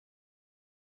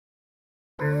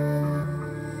Kama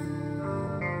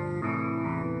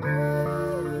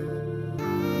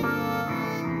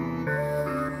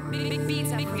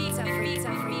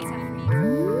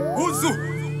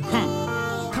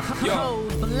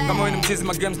wewe ni mchezi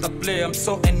ma games na play, I'm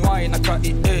so NY na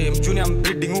KEA. Mjuni I'm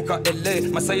breeding uka LA.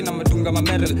 Masai na madunga ma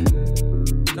Merrill.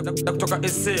 Kutoka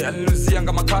SA, alinuzia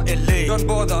ngama ka LA. Don't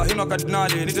bother, hino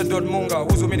kardinali, nite Don Munga.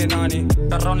 Huzu mini nani?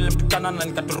 Taround nilimtukana na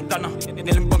nikaturukana.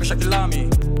 Nilimbongesha kilami,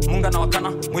 Munga na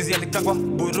wakana. Mwizi alikangwa,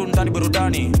 burundani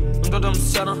burudani. Mtoto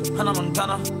msichana, hana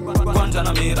montana. Kwanja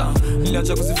na mira,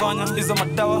 niliacha kuzifanya hizo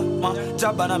madawa,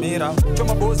 majaba na mira.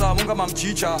 Choma boza, Munga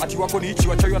mamchicha. Ati wako ni ichi,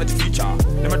 wachawi wanajificha.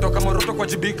 Nimetoka Moroto kwa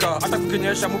jibika, hata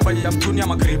kukinyesha mubai ya mtuni ya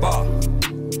magriba.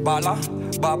 Bala,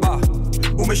 baba,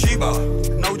 umeshiba.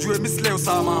 Na ujue misle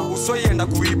usama, usoienda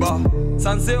kuiba.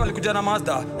 Sanse walikuja na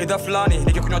Mazda, edha fulani,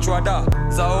 nikikunywa chwada.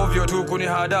 Za ovyo tu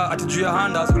kunihada, ati juu ya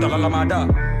handa, utalala mada.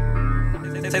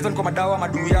 Saizon kwa madawa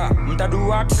maduya, mtadu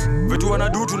what? Vitu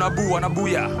wanadu tunabu,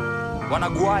 wanabuya,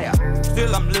 wanaguaya.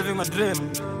 Still I'm living my dream,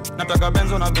 nataka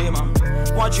benzo na bima.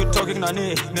 What you talking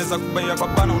nani, neza kubaya kwa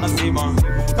pana unasima.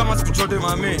 Kama siku chote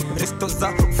mami, risto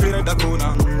za free ride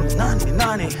kuna.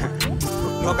 Nani?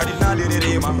 Mwaka dinali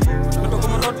nirima. Matoka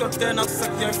Moroto tena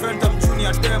kusakia fenta mchuni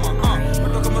ya tema.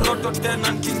 Matoka Moroto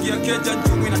tena nkingia keja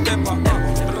njumi na tepa.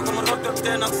 Matoka Moroto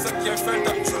tena kusakia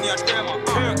fenta mchuni ya tema.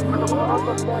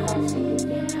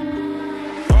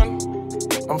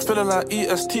 I'm feeling like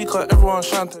EST cause everyone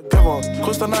shine together.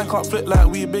 Cause the 9 can't flip like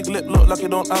we, big lip look like you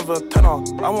don't have a tenor.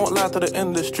 I won't lie to the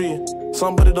industry,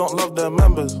 somebody don't love their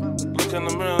members. Look in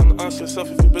the mirror and ask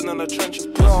yourself if you've been in the trenches.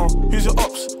 No, who's your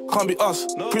ops? Can't be us.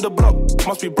 Pre the block,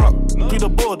 must be Brock. Pre the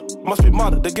board, must be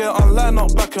mud. They get online,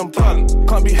 not back and plan.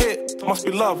 Can't be hate, must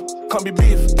be love. Can't be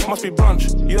beef, must be brunch.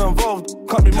 You're involved,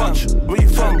 can't be much. Where you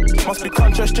from? Must be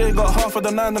country. SJ got half of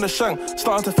the 9 in the shank.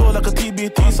 Starting to feel like a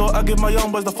TBT, so I give my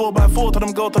young boys the 4x4. Tell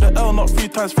them go to the L, not 3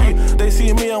 times 3. They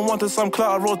see me and wanted some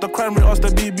clout. I wrote the crime rate, ask the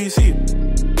BBC.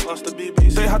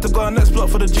 They had to go on next block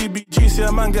for the GBG. See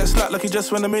a man get slapped like he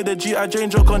just when they made the G.I. Jane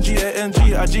joke on GANG.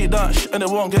 I G that shit and it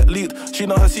won't get leaked. She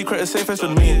know her secret is safest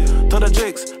with me. Tell the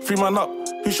Jakes, free man up.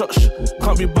 Who shot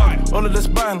can't be bugged. All of this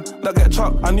bang, that get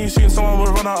chopped. I knew soon someone would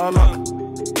run out of luck.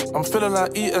 I'm feeling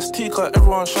like EST cause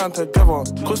everyone shine together.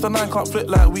 Cause the 9 can't flip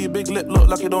like we, big lip look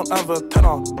like you don't have a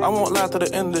tenor. I won't lie to the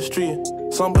industry,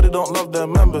 somebody don't love their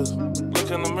members.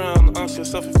 Look in the mirror and ask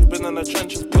yourself if you've been in the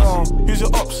trenches. No, who's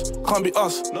your ops? Can't be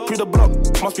us. Pre the block,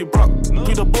 must be Brock.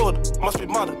 Pre the board, must be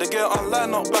mud. They get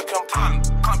online, not back and plan.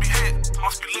 Can't be hate,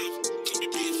 must be love.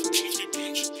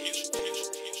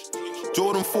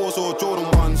 Jordan 4s or Jordan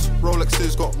 1s,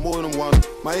 Rolexes got more than one.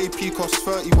 My AP costs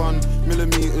 31,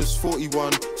 millimeters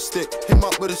 41. Stick, him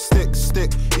up with a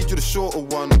stick, eat you the shorter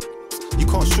one. You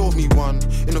can't short me one,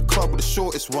 in the club with the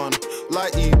shortest one.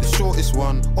 Lighty, the shortest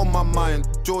one, on my mind,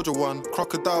 Georgia one.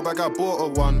 Crocodile bag, I bought her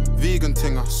one. Vegan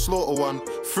thing, I slaughter one.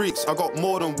 Freaks, I got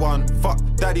more than one. Fuck,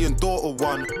 daddy and daughter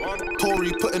one.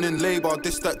 Tory putting in labour,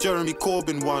 this that Jeremy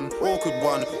Corbyn one. Awkward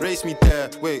one, race me there,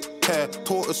 wait, hair,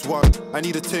 tortoise one. I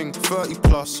need a ting, 30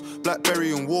 plus,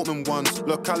 Blackberry and Walkman ones.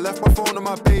 Look, I left my phone to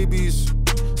my babies.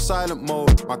 Silent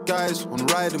mode, my guys on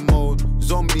riding mode.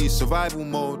 Zombie, survival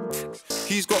mode.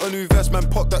 He's got a new vest, man,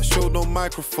 pop that show, no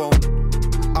microphone.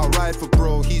 I'll ride for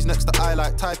bro, he's next to I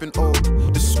like typing O.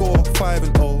 The score,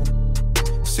 5-0,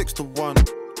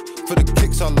 6-1. For the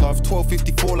kicks I love,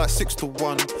 12.54 like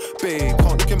 6-1. Babe,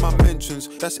 can't look in my mentions,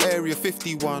 that's area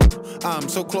 51. I'm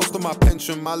so close to my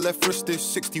pension, my left wrist is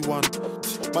 61.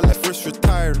 My left wrist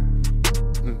retiring.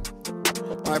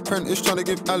 My apprentice trying to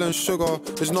give Alan sugar,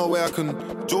 there's no way I can.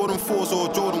 Jordan 4s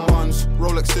or Jordan 1s,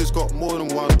 Rolexes got more than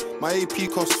one. My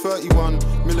AP costs 31,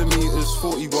 millimeters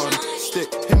 41.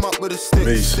 Stick, him up with a stick,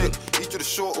 each of the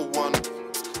shorter one.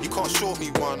 You can't short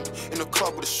me one, in the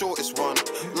club with the shortest one.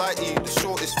 Lighty, the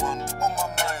shortest one, on my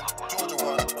mind, Georgia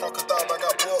one. Crocodile bag,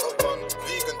 I bought her one.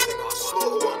 Vegan thing, I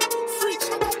slaughter one. Freaks,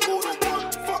 I got more than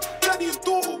one. Fuck, daddy and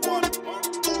daughter one.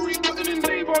 Tory putting in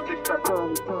labour, this that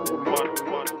one.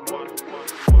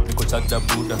 Niko chakda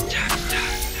Buddha,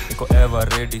 niko ever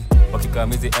ready.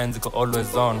 Wakikamizi ends, niko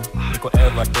always on. Niko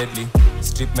ever deadly.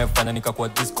 Strip mefanya nikakuwa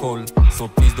this cold, so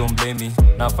please don't blame me.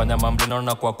 Nafanya mambo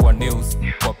naona kwa news,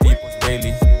 kwa people's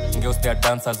daily. Ngeos their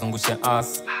dancers zungushe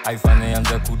ass. Haifanya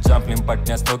yanze kujump,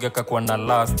 nimpatia stoge kakuwa na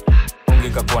last.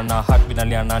 Kakuwa na heartbeat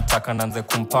alianataka nanze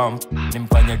kumpump.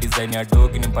 Nimfanya design ya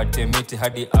dogi, nimpatie miti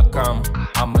hadi akam.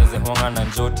 Ameze honga na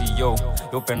njoti yo,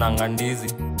 yope na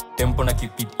ngandizi. Tempo na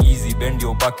keep it easy, bend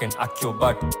your back and act your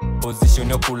butt. position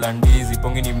yo kula ndizi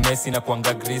pongi ni Messi na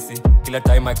kuanga greasy kila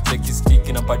time I check his stick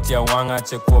inapatia wanga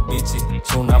check kwa bichi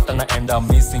soon after na end up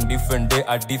missing different day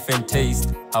a different taste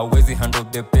hawezi handle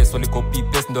the pace wali copy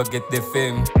paste ndo get the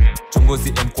fame chungozi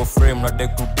end kwa frame na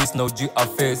deck to this now G a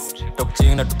face talk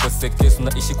ching na tukose case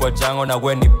unaishi kwa jango na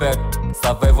when ni pet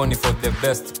survival ni for the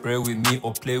best pray with me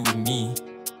or play with me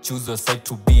choose your side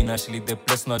to be naturally the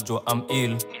place najua I'm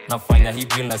ill nafanya hii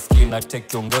drill na skill na take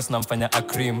kiongozi na mfanya a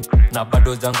cream na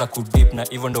bado janza kudip na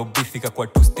even though beefika kwa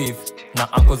too stiff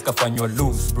na ankles kafanywa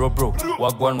loose bro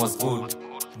wagwan was good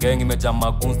gang imejaa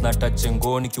magoons na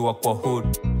tachengo nikiwa kwa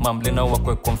hood mamlena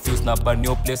wakwe confused na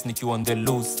banyo place nikiwa on the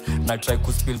loose na try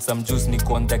to spill some juice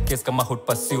niko on the case kama hot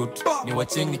pursuit ni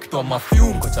watching nikitoa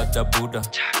mafume kwa chaja buda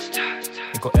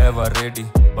niko ever ready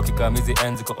wakikamizi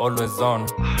ends niko always on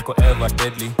niko ever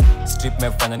deadly strip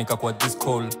mefanya nikakuwa this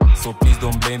cold so please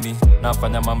don't blame me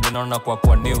nafanya mamlena na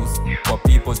kwa news kwa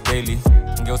people's daily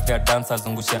ngeustia dancers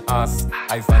zungushe ass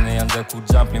haifanya yanze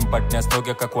kujump nimpatia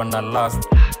stoge akakuwa na last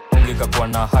ungekakuwa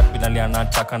na heartbeat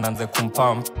alianataka naanze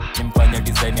kumpump nimfanye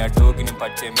design ya dogi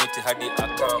nimpatie miti hadi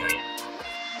akam.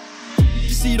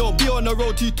 See, don't be on the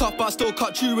road too tough, but I still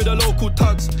cut you with the local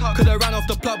tugs. Coulda ran off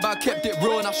the plug, but I kept it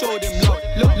real and I showed him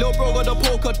love. Lil' bro got the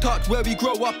poker touch, where we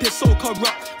grow up is so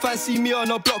corrupt. Fancy me on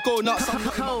the block, go nuts.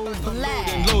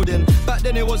 I'm loading. Back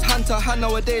then it was hand to hand,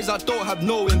 nowadays I don't have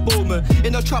no involvement.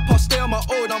 In the trap I stay on my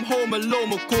own, I'm home alone,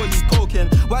 Macaulay coking.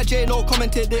 YJ no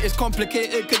commented that it's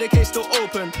complicated, cause the case still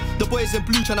open. The boys in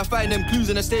blue tryna find them clues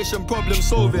in the station, problem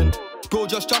solving. Bro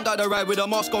just jumped out the ride with a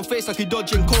mask on face like he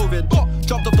dodging COVID.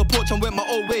 Jumped off the porch and went my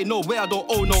own way, no way I don't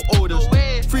owe no orders.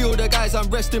 Free all the guys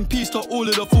and rest in peace to all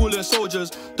of the fallen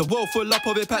soldiers. The world full up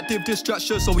of impactive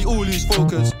distractions, so we all lose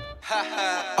focus.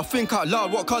 I think out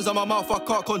loud, what comes out my mouth I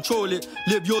can't control it.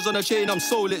 Live yours on a chain, I'm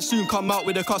sold it. Soon come out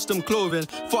with the custom clothing.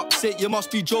 Fuck's sake, you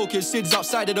must be joking. Sid's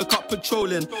outside of the cup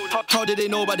patrolling. How did they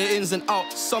know about the ins and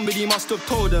outs? Somebody must have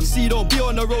told them. See, don't be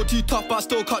on the road too tough, but I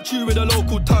still cut you with the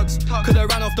local tugs. Coulda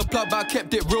ran off the plug, but I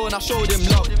kept it real and I showed him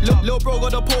love. Lil' bro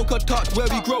got the poker touch, where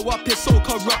we grow up is so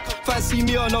corrupt. Fancy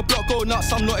me on the block, go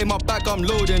nuts, I'm not in my bag, I'm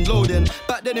loading.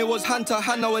 Back then it was hand to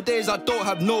hand, nowadays I don't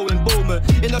have no involvement.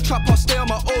 In the trap I stay on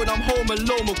my own, I'm home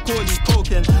alone, Macaulay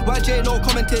coking. YJ no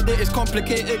commented that it's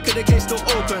complicated, cause the case still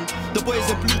open. The boys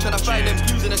in blue tryna find them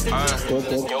clues in the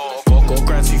station. Got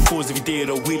grand 2-4s every day of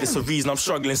the week, that's the reason I'm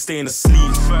struggling staying asleep.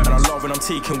 And I love when I'm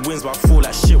taking wins, but I fall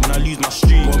like shit when I lose my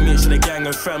streak. Gotta make sure the gang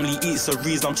and family eats, the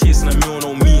reason I'm chasing a meal,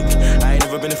 no meek. I ain't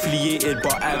never been affiliated,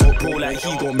 but I got bro like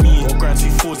he got me. Got grand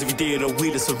 2-4s every day of the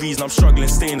week, that's the reason I'm struggling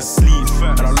staying asleep.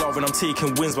 And I love when I'm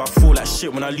taking wins, but I fall like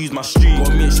shit when I lose my streak.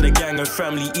 Gotta make sure the gang and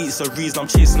family eats, the reason I'm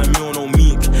chasing a meal, no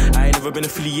meek. I ain't never been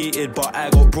affiliated, but I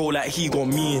got bro like he got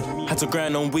me. Had to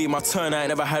grind and wait my turn, I ain't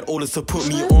never had orders to put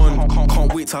me on.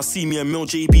 Can't wait till I see me a meal.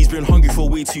 JB's been hungry for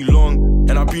way too long.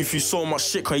 And I've been through so much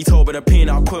shit, can you tell by the pain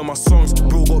that I put in my songs?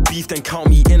 Bro got beef, then count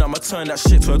me in, I'ma turn that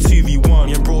shit to a 2v1.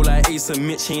 Yeah, bro like Ace and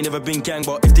Mitch, he ain't never been gang,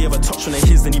 but if they ever touch on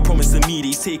his, then he promised to me that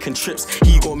he's taking trips.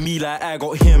 He got me like I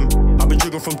got him. I've been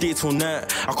drinking from day till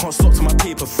night, I can't stop till my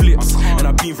paper flips. And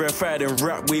I've been verified in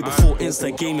rap way before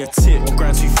Insta gave me a tip. On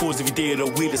grand 2-4s every day of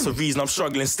the week, that's the reason I'm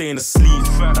struggling staying asleep.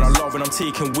 And I love when I'm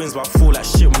taking wins, but I fall like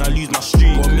shit when I lose my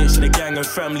streak. Gotta make sure the gang and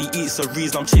family eats, the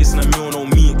reason I'm chasing a meal, no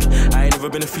meek. I ain't never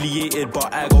been affiliated,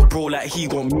 but I got bro like he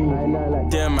got me.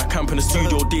 Damn, I camp in the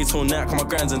studio day till night, cause my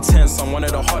grind's intense. I'm one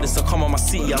of the hardest to come on my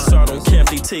city, I swear I don't care if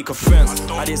they take offense.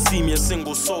 I didn't see me a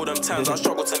single soul, them times I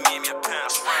struggled to make me a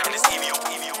pants. And it's EVO.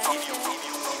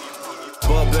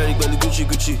 Burberry, belly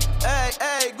Gucci.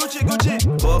 Hey, Gucci.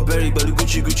 Burberry, belly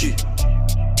Gucci.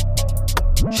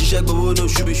 She shake babo, no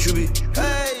shubi.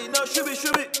 Hey, no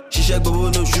shubi. She shake babo,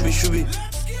 no shubi.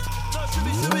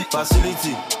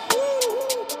 Facility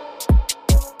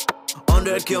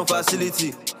 100K on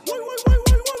facility.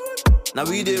 Now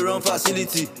we dey run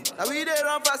facility.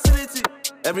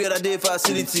 Every other day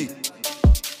facility.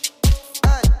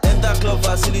 Enter club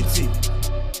facility.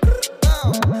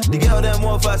 The girl them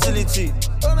want facility.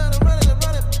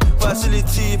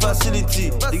 Facility.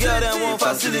 The girl them want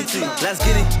facility. Let's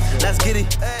get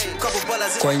it.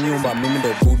 Kwa nyumba mimi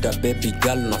ndo buda baby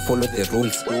girl na follow the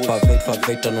rules.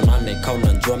 Favate anonane ikaw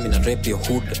nanjua mina rap your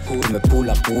hood. Tumepull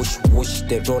up whoosh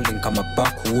they rolling kama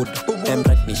backwood.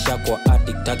 Emrat ni shakwa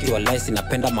addict akiwa lice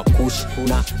napenda makush.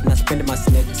 Na spend my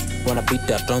snakes wanna beat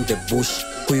around the bush.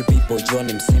 Huyu people John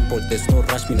him simple, there's no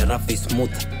rush, mina rough is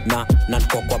smooth. Na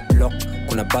kwa block,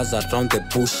 kuna buzz around the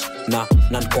bush. Na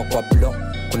kwa block,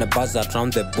 kuna buzz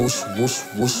around the bush.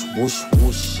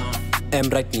 Whoosh.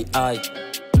 Right ni I,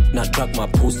 na track my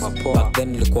puss. Back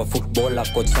then nilikuwa footballer,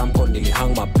 coach Samko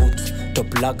nilihang my boots.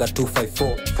 Top laga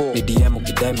 254 ni DM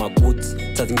ukidai my goods.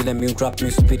 Saa zingine mi rap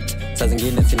mi spit, saa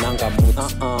zingine sinanga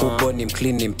moods. Ubo ni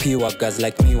mclean ni mpiwa, guys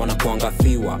like me wanakuanga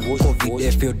fiwa.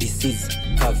 Covid FO disease,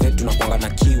 have tunakuanga na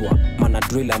kiwa. Mana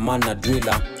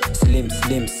driller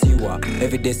slim siwa.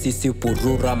 Everyday sisi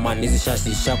upurura man, hizi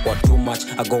shashisha kwa too much.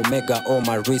 I go mega on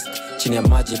my wrist, chini ya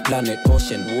maji planet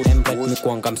ocean. Embright mi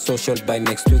kuanga social, by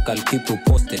next week I'll keep you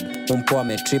posted. Umpo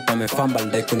ametrip amefumble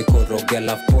ndai kunikorogea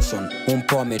love potion.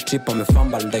 Umpo ametrip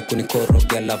amefumble ndai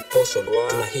kunikorogea love potion.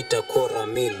 Tunahita kora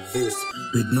mil views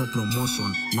with no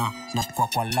promotion. Na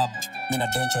kwa lab mina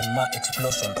dension ma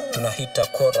explosion. Tunahita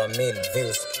kora mil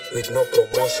views with no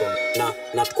promotion.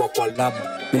 Na kwa lab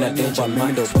mina dension ma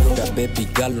explosion. Baby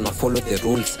girl na follow the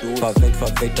rules.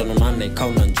 Perfect anonana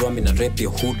ikaw na njua mina rap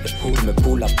your hood.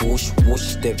 Tumepula push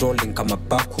they rolling kama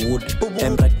backwood.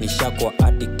 Embright ni shako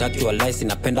addict actualize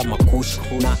inapenda makush.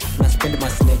 Na spend my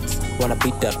snakes wanna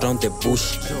beat around the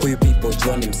bush. Who you people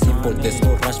join him simple, there's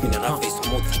no rush mina rap is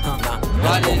smooth.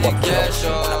 Na kwa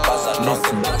kesho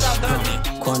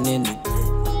kwa nini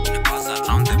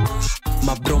around the bush.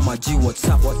 Mabro maji what's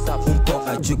up umpo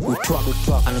ajiku truck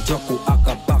anajua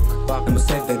kuaka back. Number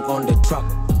 7 on the track.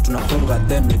 Tunafunga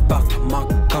then we back, mark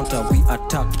counter we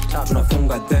attack.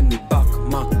 Tunafunga then we back,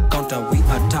 mark counter we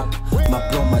attack.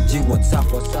 Mabro maji what's up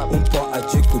umpo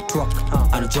ajiku truck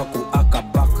anajua kuaka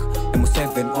back. Number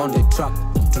 7 on the track.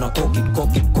 Tunakoki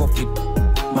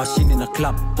machine na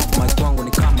clap. My wangu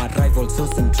ni kama rival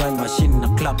sauce and try machine na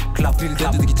clap.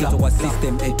 Zikitizo wa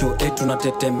system 808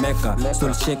 tunatetemeka.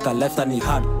 Soul shaker life ni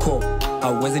hardcore.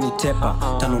 Awezi ni tepa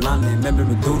 5-8 membe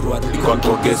mdhuru arudi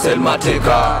kwa Gesel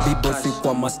mateka. Bibo si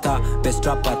kwa master best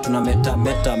rapper tunameta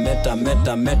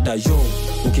yo.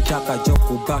 Ukitaka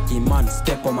joke ubaki man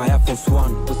step on my Air Force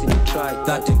One. Usini try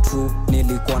that is true.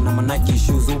 Nilikuwa na Nike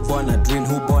shoes who born a drill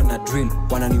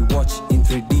wanna ni watch in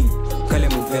 3D. Kale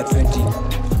move ya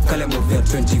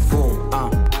 24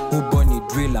 Ubo ni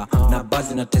driller na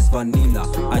bazi na test vanilla.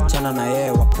 Achana na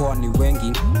yeye wapoa ni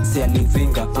wengi si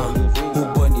alivinga.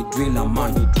 Ubo ni driller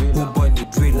man, ubo ni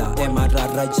driller.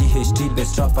 MRR GHT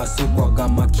best rapper sukwa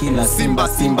gama kila.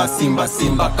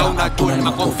 Simba kauna tuni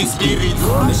makofi spirit.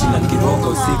 Umeshinda nikiroga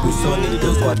usiku so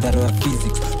nilidoz kwa daro ya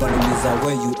physics. Wanauliza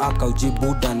where you aka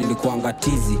ujibuda nilikuanga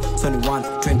tizi. So ni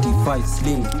 125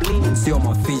 slim sio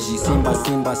mafiji.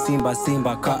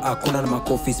 Simba ka hakuna na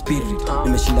makofi spirit.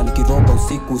 Nimeshinda nikiroga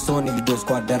usiku so nilidoz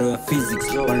kwa daro ya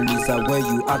physics. Wanauliza where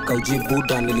you aka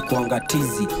ujibuda nilikuanga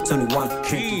tizi. So ni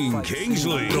 125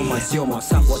 Kingsley Roma sio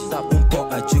masafu. Umpo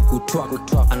ajiku truck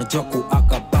anajua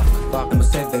kuaka back. Number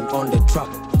 7 on the track.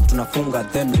 Tunafunga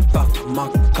then we back,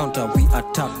 mark counter we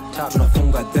attack.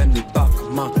 Tunafunga then we back,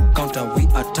 mark counter we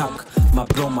attack.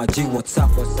 Mabro maji what's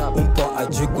up umpo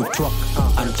ajiku truck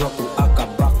anajua kuaka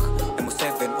back. Number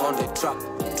 7 on the track.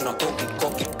 Tunakoki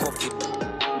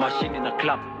machine na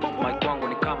clap. My wangu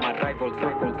ni kama rival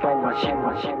machine.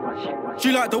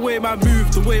 She like the way man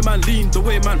move, the way man lean, the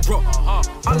way man drop.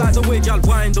 I like the way y'all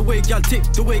whine, the way y'all tick,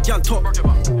 the way y'all talk.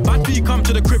 Bad B come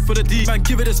to the crib for the D, man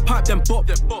give it this pipe then pop.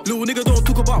 Little nigga don't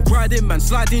talk about riding, man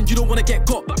sliding, you don't wanna get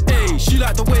got. Hey, she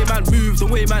like the way man move, the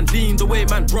way man lean, the way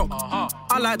man drop.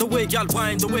 I like the way y'all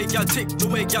whine, the way y'all tick, the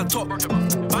way y'all talk.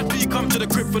 Bad B come to the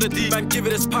crib for the D, man give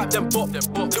it this pipe then pop.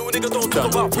 Little nigga don't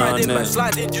talk about riding, man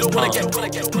sliding, you don't wanna get.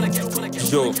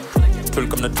 Yo,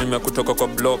 tulikuwa mnatumia kutoka kwa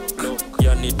block.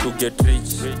 Yani to get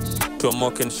rich, to a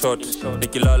mock and shot.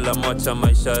 Nikilala macha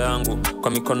maisha yangu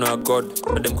kwa mikono ya God.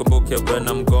 Ademkumbuke when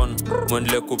I'm gone.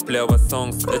 Mwendele kuplay our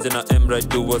songs. Eje na Embright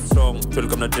do what's wrong.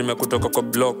 Tulikuwa mnatumia kutoka kwa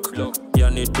block.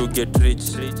 Yani to get rich,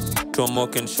 to a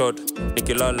mock and shot.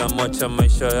 Nikilala macha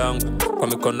maisha yangu kwa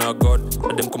mikono ya God.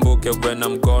 Ademkumbuke when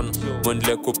I'm gone.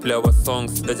 Mwendele kuplay our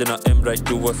songs. Eje na Embright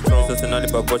do what's wrong. Sasa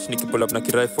nalipa watch nikipull up na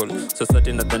kirifle.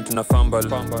 Society na then tuna fumble.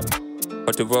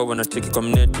 Watu wao wanacheki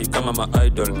community kama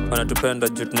ma-idol. Wanatupenda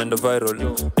juu tunaenda viral.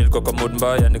 Nilikuwa kwa mood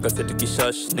mbaya nikaseti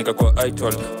kishash nikakuwa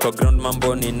idol. Kwa ground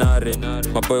mambo ni nare.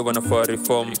 Maboy wanafua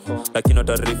reform lakini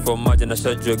wata reform maja na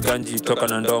shajue ganji toka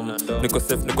na ndomo. Niko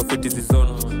safe niko fit hizi zone.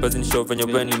 Bazi ni show venye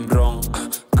when I'm wrong.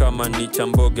 Kama ni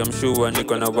chamboge mshua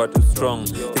niko na watu strong.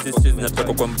 Hizi streets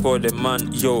nataka kwa mpole man.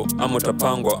 Yo ama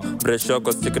utapangwa.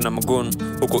 Breshoko stick na mgun.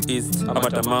 Huko east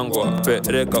ama tamangwa.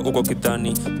 Pereka huko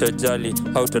kitani tajali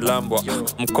hautalambwa.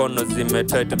 Mkono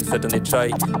zimetight mseta ni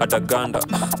try ataganda.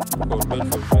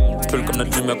 Tulikuwa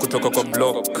mnatumia kutoka kwa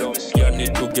block. Yani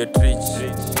to get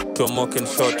rich, to a mock and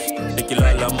shot.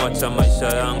 Nikilala macha maisha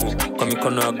yangu kwa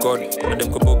mikono ya God.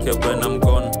 Ademkumbuke when I'm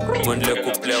gone. Mwendele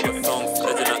kuplay our songs.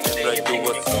 Eje na Embright do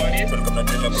what's wrong. Tulikuwa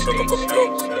mnatumia kutoka kwa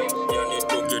block. Yani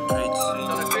to get rich,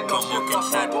 to a mock and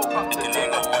shot.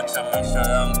 Nikilala macha maisha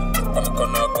yangu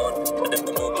amekona God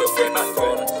nikumbuke fena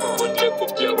phone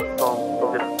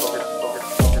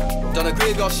Done a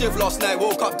graveyard shift last night,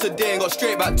 woke up today and got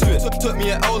straight back to it. Took me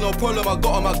an L, no problem, I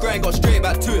got on my grind, got straight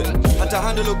back to it. Had to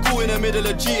handle a call in the middle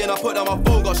of G and I put down my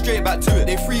phone, got straight back to it.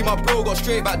 They free my bro, got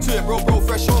straight back to it. Bro,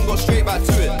 fresh on, got straight back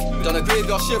to it. Done a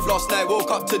graveyard shift last night,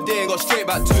 woke up today and got straight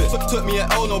back to it. Took me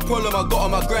an L, no problem, I got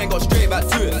on my grind, got straight back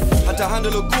to it. Had to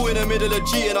handle a call in the middle of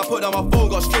G and I put down my phone,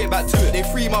 got straight back to it. They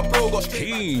free my bro, got straight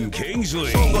back to it.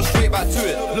 Kingsley. Got straight back to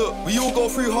it. Look, we all go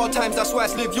through hard times, that's why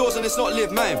it's live yours and it's not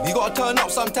live mine. You gotta turn up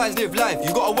sometimes, live life.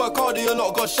 You gotta work hard or you're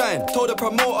not gonna shine. Told the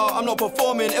promoter I'm not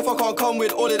performing if I can't come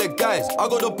with all of the guys. I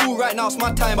got the ball right now, it's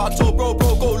my time. But I told bro,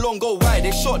 go long, go wide.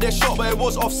 They shot their shot, but it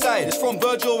was offside. It's from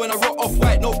Virgil when I rock off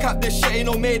white. No cap, this shit ain't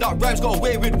no made up rhymes. Got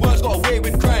away with words, got away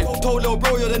with crime. Told little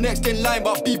bro you're the next in line,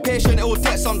 but be patient, it will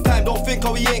take some time. Don't think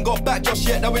how we ain't got back just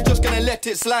yet. Now we're just gonna let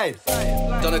it slide.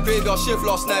 Done a graveyard shift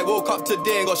last night, woke up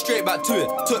today and got straight back to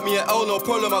it. Took me an L, no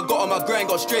problem, I got on my grind,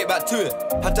 got straight back to it.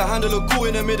 Had to handle a call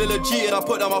in the middle of G and I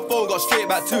put down my phone, got straight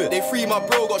back to it. They free my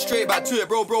bro, got straight back to it.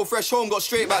 Bro, fresh home, got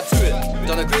straight back to it.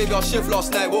 Done a graveyard shift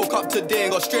last night, woke up today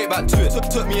and got straight back to it.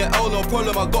 Took me an L, no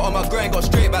problem, I got on my grind, got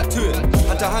straight back to it.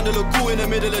 Had to handle a call in the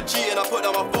middle of G and I put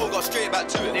down my phone, got straight back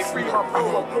to it. They free my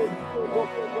bro.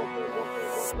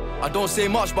 I don't say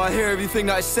much, but I hear everything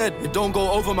that I said. It don't go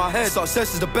over my head.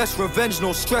 Success is the best revenge,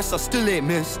 no stress, I still ain't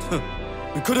missed.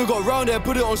 We could've got round there,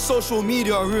 put it on social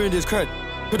media, I ruined his cred.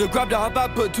 Could've grabbed that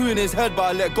bag, put two in his head, but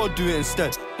I let God do it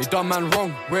instead. They done man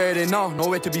wrong, where are they now?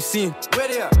 Nowhere to be seen. Where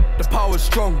they at? The power's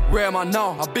strong, where am I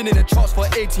now? I've been in the charts for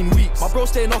 18 weeks. My bro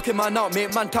stay knocking man out,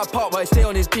 make man tap out, but I stay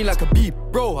on his team like a beep.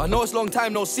 Bro, I know it's long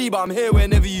time no see, but I'm here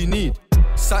whenever you need.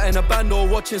 Sat in a band or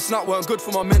watching Snap weren't good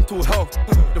for my mental health.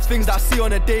 The things that I see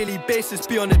on a daily basis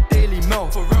be on a daily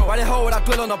melt. For real. Why the hell would I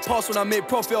dwell on the past when I make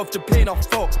profit off the pain I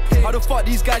felt? How the fuck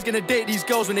these guys gonna date these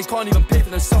girls when they can't even pay for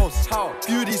themselves? How?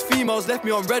 Few of these females left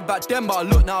me on red back then, but I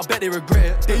look now, I bet they regret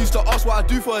it. They used to ask what I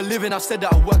do for a living, I said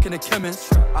that I work in a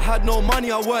chemist. I had no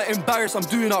money, I weren't embarrassed, I'm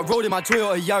doing that road in my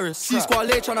Toyota Yaris. C-Squad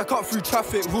late trying to cut through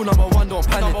traffic, rule number one, don't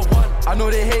panic. I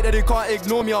know they hate that they can't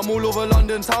ignore me, I'm all over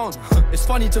London town. It's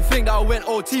funny to think that I went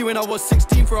OT when I was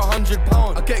 16 for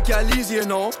 £100. I get gal easy, you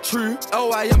know, true.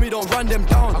 LYM, we don't run them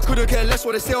down. I couldn't care less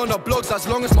what they say on the blogs as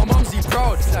long as my mum's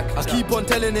proud. I keep on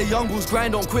telling the young bulls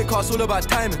grind on quick, cause it's all about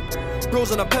timing.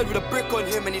 Bro's on a ped with a brick on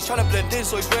him and he's trying to blend in,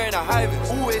 so he's wearing a high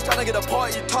vis. Always trying to get a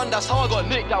party ton, that's how I got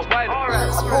nicked, that white.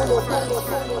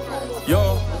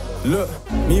 Yo, look,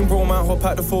 me and bro man hop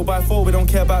out the 4x4. We don't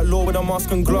care about law with a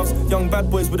mask and gloves. Young bad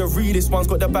boys with the realest ones.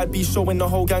 Got the bad beast showing the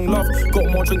whole gang love.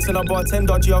 Got more drinks than a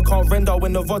bartender. G, I can't render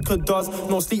when the vodka does.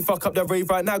 No sleep, fuck up the rave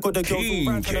right now. Got the girls all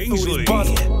round trying to feel this buzz.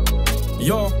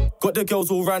 Yo, got the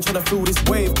girls all round trying to feel this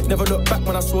wave. Never looked back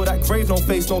when I saw that grave. No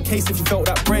face, no case if you felt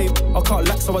that brave. I can't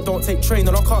lack so I don't take train.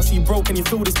 And I can't see broke, can you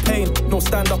feel this pain? No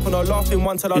stand up and I laughing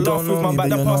one till I laugh with my back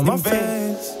that passed in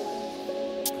vain.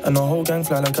 And the whole gang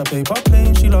fly like a paper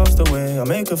plane. She laughs the way I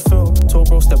make her feel. Told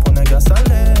bro step on the gas, I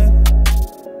lay.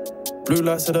 Blue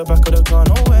lights at the back of the car,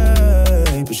 no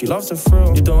way. But she loves the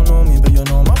thrill. You don't know me, but you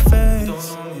know my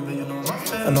face.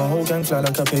 And the whole gang fly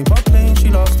like a paper plane. She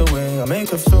laughs the way I make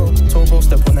her feel. Told bro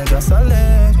step on the gas, I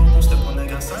lay.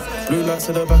 Blue lights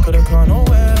at the back of the car, no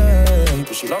way.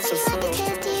 But she loves the thrill.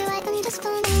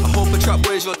 I hope a trap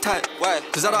boy's your type, why?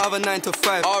 Cause I don't have a 9 to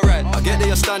 5. Alright, I get that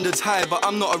your standards high, but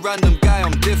I'm not a random guy,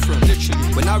 I'm different,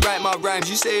 literally. When I write my rhymes,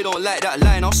 you say you don't like that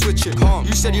line, I'll switch it. Calm.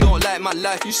 You said you don't like my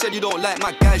life, you said you don't like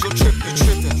my guys, you're tripping.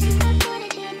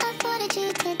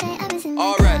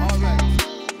 Alright.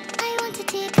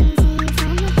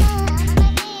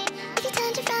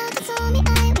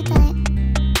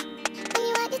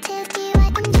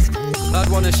 Bad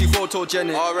one and she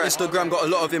photogenic. Instagram got a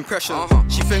lot of impressions.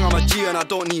 She think I'm a G and I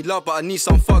don't need love, but I need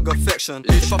some thug affection.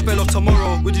 If I fell off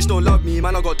tomorrow, would you still love me?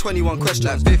 Man, I got 21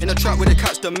 questions. In a trap with the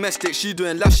cat's domestic, she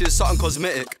doing lashes, something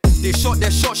cosmetic. They shot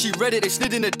their shot, she read it, they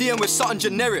slid in the DM with something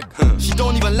generic. She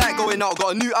don't even like going out,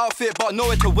 got a new outfit but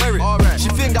nowhere to wear it. She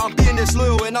think that I'm being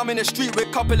disloyal when I'm in the street with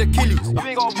a couple of killies.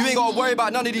 You ain't gotta worry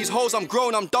about none of these hoes, I'm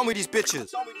grown, I'm done with these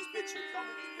bitches.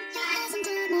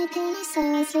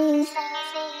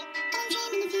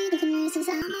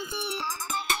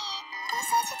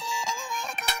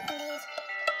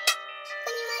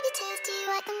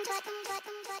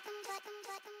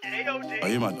 Are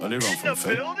you mad? Are they wrong from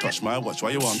Fed? Touch my watch, why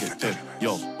you want get dead?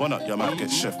 Yo, burn up, your man get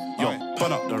chef. Yo,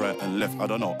 burn up the right and left. I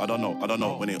don't know.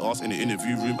 When they ask in the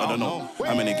interview room, I don't know.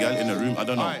 How many gal in the room, I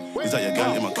don't know. Is that your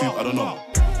gal in my coupe, I don't know.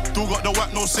 Still got the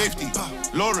whack, no safety.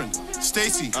 Lauren,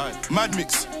 Stacy, Mad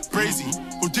Mix, Brazy,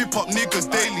 who dip up niggas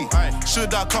daily.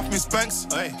 Should I cuff Miss Banks?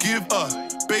 Give her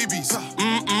babies.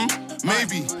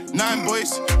 Maybe 9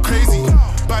 boys, crazy.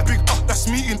 Buy big up, that's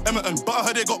me in Emerton. But I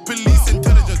heard they got police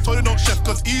intelligence. Told they don't chef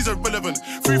cause he's irrelevant.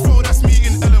 Free throw, that's me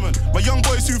in Element. My young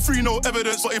boys who free, no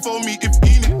evidence. But if on me, if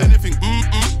he need anything,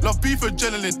 love beef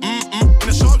adrenaline, in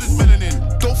the shoulders melanin.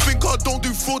 Don't think I don't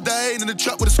do fraud, that I ain't in the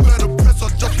trap with a square and a press. I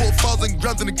just bought 1,000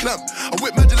 grams in the clamp. I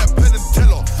whip magic like Penn and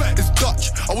Teller. It's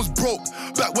Dutch, I was broke,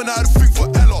 back when I had a thing for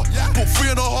Ella. Bought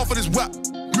 3.5 of this whack,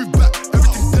 move back,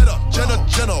 everything's deader.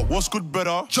 Jenna, what's good,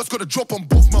 better? Just got a drop on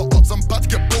both my ups, I'm about to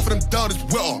get both of them down, it's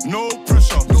wetter. No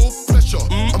pressure.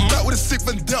 I'm back with a sick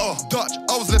vendetta. Dutch,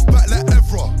 I was left back like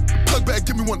Evra. Plug better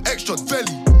give me one extra,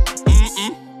 Velly.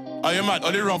 Are you mad?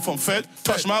 Or they run from Fed?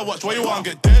 Touch my watch, where you want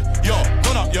get dead? Yo,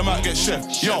 run up, you might get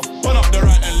chef. Yo, run up the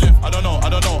right and left. I don't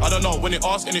know. When they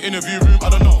ask in the interview room, I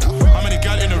don't know. How many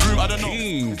gal in the room, I don't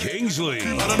know. Kingsley.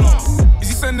 I don't know. Is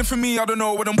he sending for me? I don't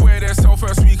know. When I'm boy there sell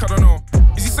first week, I don't know.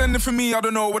 Is he sending for me? I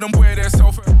don't know. When I'm boy there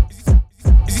sell first.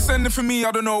 Is he sending for me?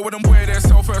 I don't know. When I'm boy there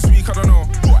sell first week, I don't know.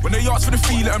 When they ask for the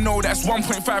fee, let them know that's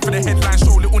 1.5 for the headline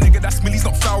show. Little nigga, that's millies,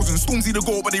 not thousands. Stormzy the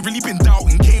goal, but they really been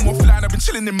doubting. Came offline, I've been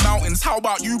chilling in mountains. How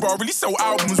about you, bro? Really sell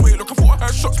albums. Wait, look, I thought I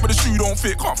heard shots, but the shoe don't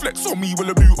fit. Can't flex on me with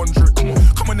a boot on drip.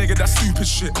 Come on, nigga, that's stupid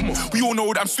shit. We all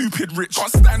know that I'm stupid rich. Can't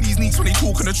stand these neeks when they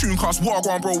talk in the tune cast. What I go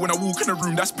on, bro, when I walk in the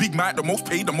room, that's Big Mike, the most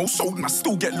paid, the most sold, and I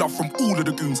still get love from all of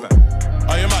the goons. Like,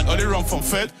 are you mad? Or they run from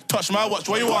Fed? Touch my watch,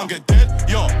 where you want get dead?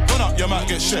 Yo, run up, you might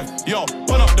get chef. Yo,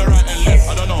 run up the right and left.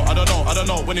 I don't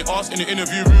know. When they ask in the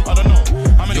interview room, I don't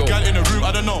know. How many gal in the room,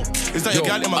 I don't know. Is that your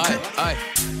gal in my crew? Aye.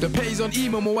 The petty's on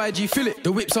emo, my YG fill it.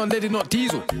 The whip's on lead, not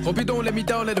diesel. Hope it don't let me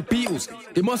down like the Beatles.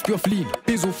 It must be off lean.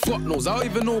 Bizzle, fuck knows. I don't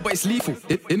even know, but it's lethal.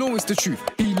 They know it's the truth.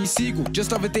 Beanie Seagull, just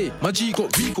the other day, my G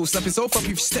got recall. Slap himself up if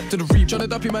you step to the reap. Tryna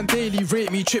dap him man daily,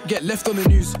 rate me, trip, get left on the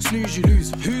news. Snooze, you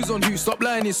lose. Who's on who? Stop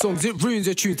lying in songs, it ruins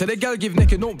your tune. Tell the gal give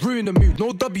naked, don't ruin the mood.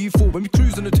 No W4 when we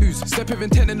cruise on the twos. Step with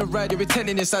intent in the ride, you're intent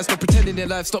in your side. Stop pretending in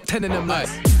life, stop tending them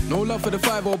lies. No love for the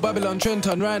 5-0 Babylon,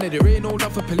 Trenton, Ryan. There ain't no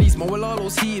love for police. My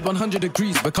Walalo's heated 100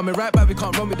 degrees. We're coming right back, we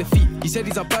can't run with the feet. He said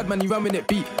he's a bad man, he run with it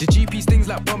beat. The GP stings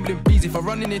like bumbling bees. If I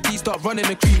run in it, he start running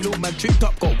the cream. Little man tripped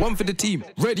up, got one for the team.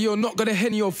 Ready or not, got a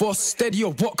Henny or Voss. Steady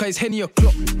or what, cause Henny or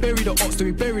clock. Bury the ox, then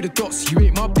we bury the dots. You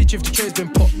ain't my bitch if the trade's been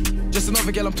popped. Just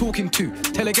another girl I'm talking to.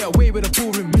 Tell her get away with a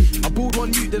boring move. I balled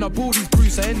one youth, then I balled his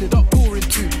Bruce. I ended up boring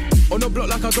two. On the block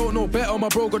like I don't know better. My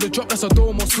bro got a drop, that's a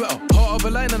dome or sweater. Heart of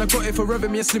a line and I got it forever.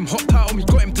 Me and Slim hopped out on me,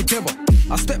 got him together.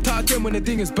 I stepped out again when the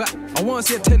ding is back. I wanna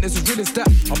see a tent as real as that.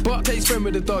 I barked at his friend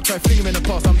with the dog, try fling him in the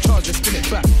past. I'm charged, just spin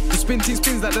it back. The spin team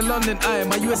spins like the London Eye.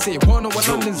 My USA, wanna know what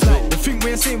London's like. The thing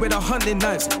we ain't saying with 100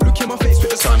 knives. Look in my face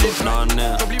with the sun in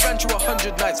night. Probably ran through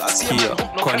 100 nights. I see him.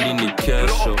 Kwalini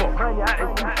kesho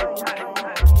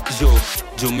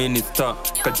Joe Minister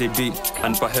KJB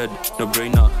and per head no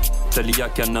brainer. Tali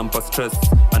yake anampa stress.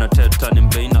 Anateta ni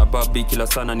mbaina. Babi kila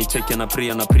sana ni cheki na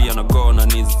pria na go na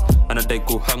knees. Anadai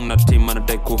kuhang na team,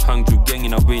 anadai kuhang juu gang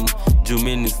ina win. Joe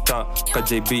Minister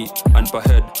KJB and per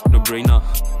head no brainer.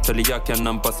 Tali yake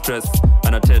anampa stress.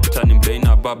 Anateta ni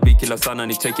mbaina. Babi kila sana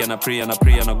ni cheki na pria na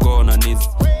go na knees.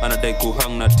 Anadai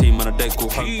kuhang na team, anadai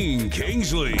kuhang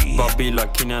Kingsley. Babi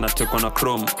lakini anatekwa na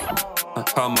chrome.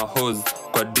 Hama hose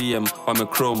kwa DM wame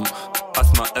chrome.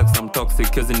 Ask my ex I'm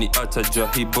toxic kezi ni acha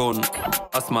jahibon.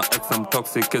 Ask my ex I'm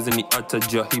toxic kezi ni acha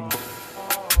jahibon.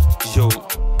 Yo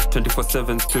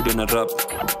 24/7 studio na rap.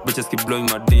 Bitches keep blowing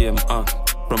my DM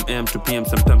from AM to PM.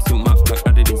 Sometimes you mark like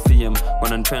I didn't see him.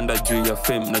 Wananipenda juu ya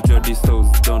fame. Najua these souls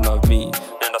don't love me.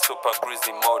 Nenda super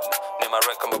greasy mode. Name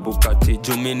a kama Bugatti.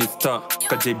 Joe Minister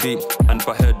KJB and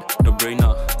per head no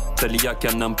brainer. Tali yake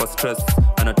anampa stress.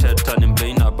 Anateta ni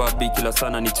mbaina. Babi kila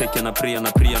sana ni cheki na pria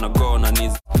na go na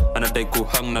knees. Anadai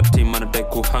kuhang na team, anadai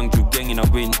kuhang juu gang ina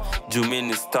win. Joe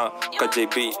Minister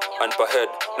KJB and per head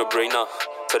no brainer.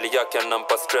 Tali yake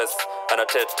anampa stress.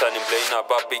 Anateta ni mbaina.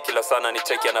 Babi kila sana ni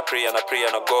cheki na pria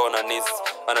na go na knees.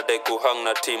 Anadai kuhang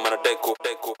na team, anadai ku.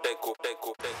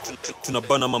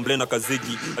 Tunabana mamblena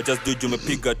kazigi. I just do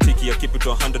jumepiga tiki. I keep it to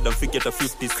 100 and figure at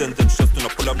 50 cents. Them shots tuna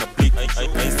pull up na blick.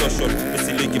 I social,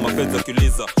 missy ligi, mapenzi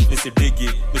wakiuliza. Missy digi,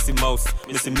 missy mouse,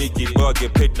 missy miki. Boy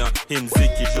get paid na, him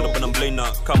ziki. Tunabana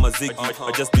mamblena kama zigi.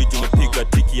 I just do jumepiga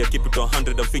tiki. I keep it to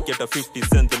 100 and figure at 50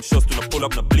 cents. Them shots tuna pull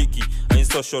up na blicky. I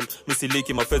social, missy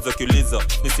ligi, mapenzi wakiuliza.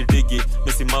 Missy digi,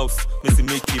 Missy Mouse, Missy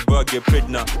Mickey, Buggy,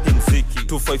 Pedna, Himziki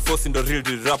 254 in the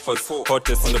real rappers,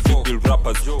 hottest in the big deal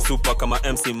rappers. Super kama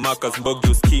MC Marcus, Mbogi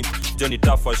uski, Johnny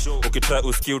Tafash, ukitry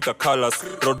uski utakalas.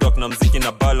 Roadrock na mziki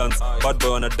na balance, bad boy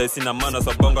wanadaisi na mana,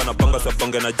 sabonga na banga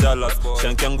sabonge na jalas.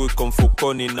 Shank yangu iko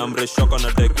mfukoni na mreshoko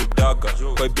na dai kudaga.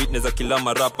 Kwa beat neza kila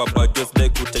marapa, but just dai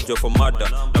kutajwa for murder.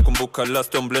 Nakumbuka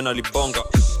last time Blena libonga,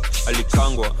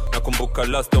 alikangwa. Nakumbuka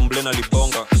last time Blena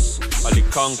libonga,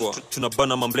 alikangwa.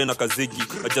 Tunabana mamblena kazigi,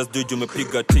 I just do it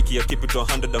umepiga tiki. I keep it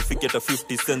 100 and fiki at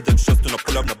 50 cents. Them shots tuna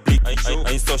pull up na blick. I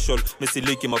ain't social, Missy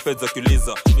Leaky, mafedza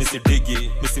kuliza. Missy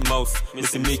Diggy, Missy Mouse,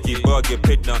 Missy Mickey, Buggy,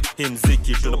 Pedna,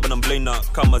 Himziki. Tunabana mamblena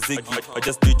kama zigi. I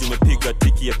just do it umepiga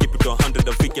tiki. I keep it 100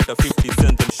 and fiki at 50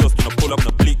 cents. Them shots tuna pull up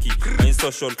na blicky. I ain't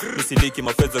social, Missy Leaky,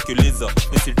 mafedza kuliza.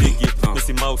 Missy Diggy,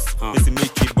 Missy Mouse, Missy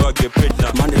Mickey, Buggy,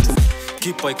 Pedna.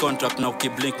 Keep eye contact na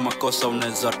ukiblink makosa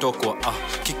unaweza tokwa.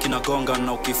 Kiki na gonga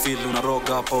na ukifeel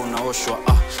unaroga hapa unaoshwa.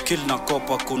 Kill na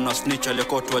kopa kuna snitch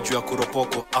aliyekotwa juu ya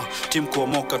kuropoko. Team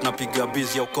kuomoka tunapiga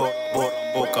busy ya uko bora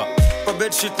mboka. Kwa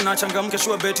bedsheet na changamke,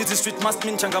 sure bet hizi street must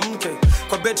mean changamke.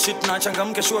 Kwa bedsheet na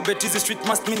changamke, sure bet hizi street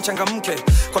must mean changamke.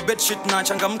 Kwa bedsheet na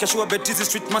changamke, sure bet hizi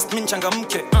street must mean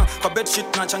changamke. Kwa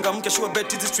bedsheet na changamke, sure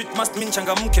bet hizi street must mean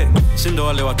changamke. Sindo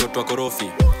wale watoto wa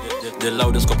korofi, the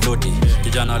loudest koploti.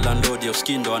 Kijana landlord ya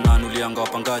uskindo ananulianga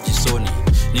wapangaji Sony.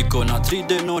 Niko na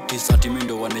 3-day notice ati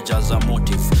mindo wamejaza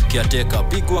motive. Kiateka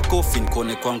pigwa coffin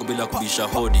kone kwangu bila kubisha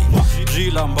hodi.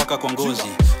 Drilla mpaka kwa ngozi,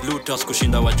 looters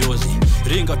kushinda wajozi.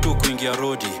 Ringa tu kuingia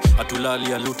rodi,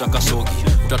 atulali ya luta kasogi.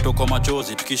 Utatokwa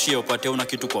machozi, tukishia upate una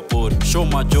kitu kwa pori. Show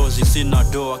majozi, sina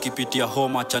doa, kipitia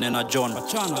homa, chane na John.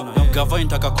 Gava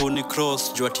intaka kuni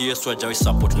cross, jua TS wajawi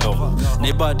support law.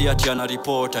 Nebadi ati ana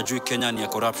report, ajui Kenya ni ya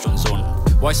corruption zone.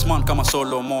 Wise man kama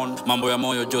Solomon, mambo ya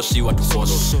moyo josi watu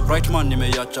force. Right man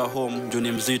nimeiacha home,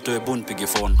 juni mzito ebu nipige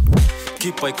phone.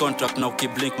 Keep eye contact na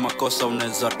ukiblink makosa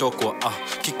unaweza tokwa.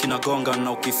 Kiki na gonga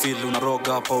na ukifeel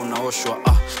unaroga hapa unaoshwa.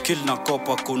 Kill na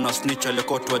kopa kuna snitch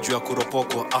aliyekotwa juu ya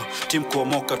kuropokwa. Team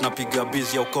kuomoka tunapiga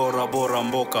busy ya ukora bora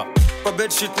mboka. Kwa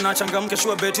bedsheet na changamke,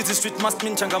 sure bet hizi street must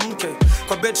mean changamke.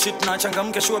 Kwa bedsheet na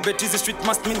changamke, sure bet hizi street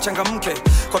must mean changamke.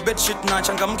 Kwa bedsheet na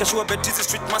changamke, sure bet hizi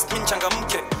street must mean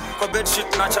changamke. Kwa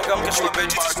bedsheet na changamke, sure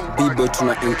bet hizi. B-boy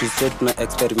tuna interstate na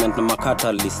experiment na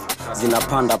makatalist.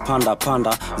 Zinapanda panda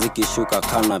panda zikishuka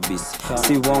cannabis.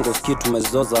 Si wongo ski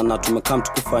tumezoza na tumekam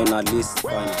tukufinalist.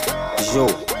 Jo,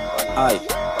 ai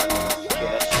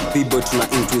B-boy tuna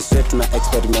interstate tuna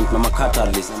experiment na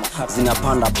makatalist.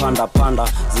 Zinapanda panda panda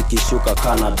zikishuka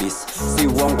cannabis. Si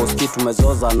wongo ski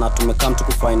tumezoza na tumekam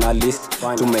tukufinalist.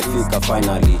 Tumefika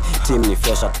finally, team ni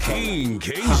fresh at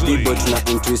B-boy tuna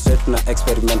interstate tuna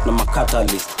experiment na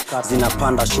makatalist.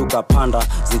 Zinapanda shuka panda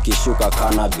zikishuka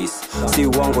cannabis. Si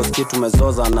wongo ski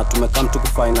tumezoza na tumekam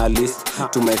tukufinalist.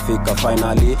 Tumefika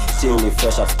finally, team ni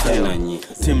fresh at Kenanyi.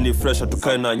 Team ni fresh at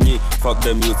Kenanyi. Fuck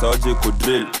them youths awaje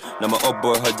kudrill. Na my up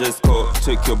boy haja score,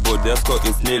 check your board, their score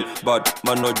is nil. But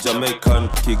man not Jamaican,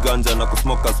 kiganja na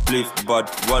kusmoke a spliff. But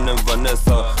one and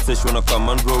Vanessa, say she wanna come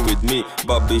and roll with me.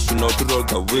 Baby she know to roll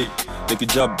the weed. Make a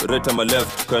jab, right on my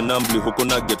left, kanambli huku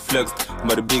na get flexed.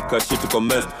 Maribika shit uko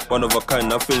messed, one of a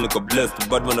kind I feel like a blessed.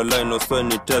 Bad man align no so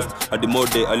any test, at the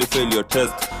mode ali fail your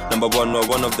test. Number one or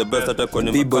one of the best attack on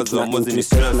him because of mozi ni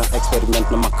stress. Na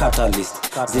experiment na makatalist.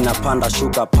 Zinapanda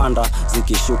shuka panda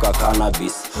zikishuka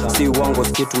cannabis. Si wango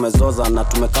ski tumezoza na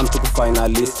tumekam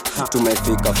tukufinalist.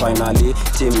 Tumefika finally,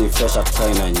 team ni fresh at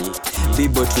Kenanyi.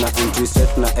 B-boy tuna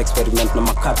interstate na experiment na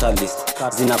makatalist.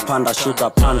 Zinapanda shuka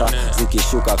panda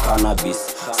zikishuka cannabis.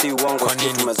 Si wango ski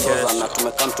tumezoza na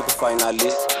tumekam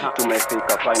tukufinalist.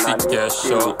 Tumefika finally.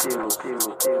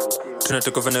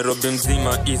 Tunatoka Nairobi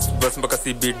mzima East bus mpaka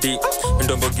CBD.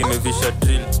 Ndombo gimevisha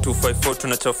drill 254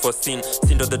 tunachafua scene.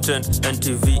 Sindo the trend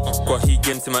NTV. Kwa hii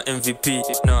game sima MVP.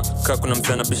 Na kakuna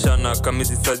msana bishana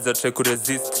kamizi size za try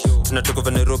kuresist.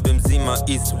 Tunatoka Nairobi mzima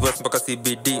East bus mpaka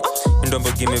CBD.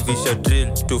 Ndombo gimevisha drill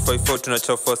 254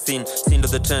 tunachafua scene. Sindo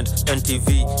the trend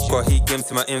NTV. Kwa hii game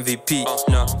sima MVP.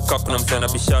 Na kakuna msana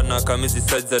bishana kamizi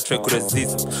size za try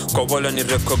kuresist. Kwa wala ni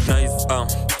recognize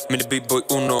mini big boy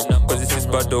uno. Kwa this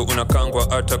bado unakangwa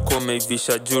hata kome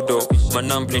ivisha judo.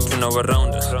 Manambli tuna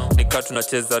waround nika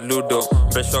tunacheza ludo.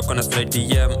 Fresh wako na slide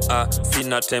DM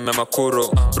sina time ya makuro.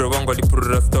 Bro wangu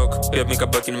alipurura stock pia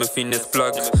mikabaki nimefines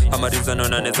plug. Amariza na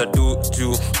naneza do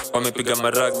juu wamepiga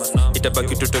marags.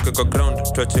 Itabaki tutoke kwa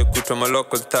ground tuache kutwa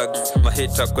maloko tags.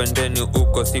 Maheta kwendeni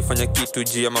uko sifanya kitu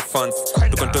juu ya mafans.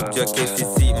 Tuko top juu ya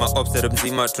KCC maobsere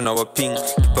mzima tunawaping.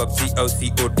 PUBG au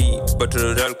COD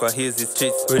Battle Royale kwa hizi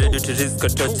streets. ready to risk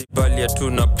ataji bali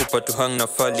hatuna pupa tu hang na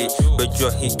fali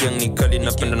bajua hii gang ni kali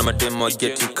napenda na mademo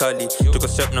geti kali tuko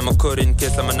strap na makori in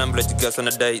case ama nambla jigasa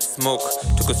na die smoke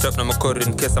tuko strap na makori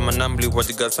in case ama nambli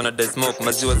wajigasa na die smoke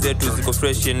maziwa zetu ziko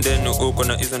fresh ndenu uko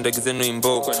na hizo ndege zenu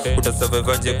imbo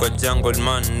utasurvivaje kwa jungle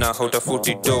man na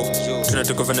hautafuti do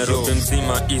tunatoka Nairobi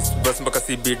mzima east bus mpaka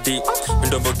CBD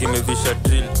ndombo gimevisha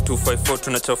drill 254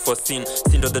 tunachafua scene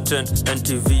sindo the trend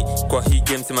NTV kwa hii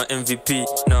game sima MVP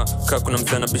na kuna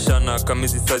mzana bishana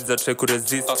kamizi size za try ku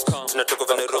resist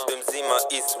tunatoka Nairobi mzima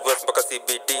east west mpaka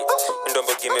CBD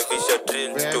ndombo gimevisha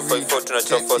drill 254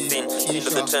 tunachafua scene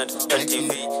sindo the trend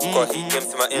NTV kwa hii game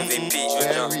sima MVP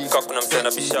na kuna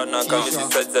mzana bishana kamizi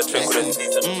size za try ku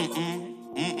resist.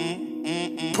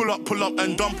 Pull up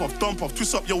and dump off.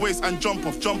 Twist up your waist and jump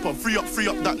off. Free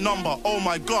up that number. Oh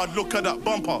my God, look at that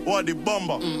bumper. What the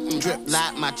bumper? Drip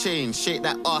like my chain. Shake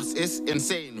that ass, it's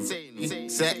insane.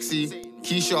 Sexy,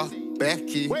 Keisha,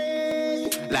 Becky.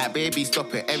 Like baby,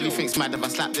 stop it. Everything's mad if I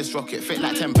slap this rocket. Fit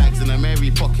like 10 bags in a Mary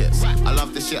pockets. I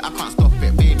love this shit, I can't stop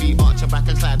it. Baby, arch your back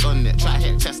and slide on it. Try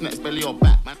hit chestnuts, belly or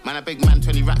back. Man, a big man,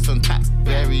 20 racks on tax.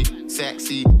 Very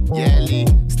sexy, Yelly,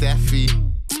 Steffi.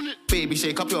 Baby,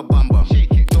 shake up your bum bum.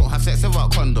 Don't have sex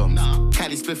without condom.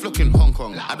 Cali spliff looking Hong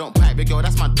Kong. I don't pipe, big girl,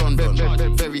 that's my don.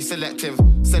 Very selective.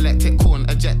 Select it, corn,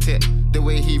 eject it. The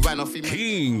way he ran off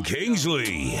King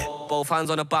Kingsley. Both hands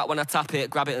on the back when I tap it,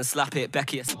 grab it and slap it,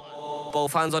 Becky.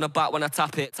 Both hands on the back when I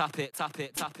tap it.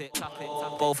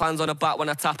 Both hands on the back when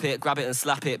I tap it, grab it and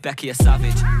slap it, Becky a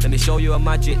savage. Let me show you a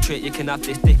magic trick, you can have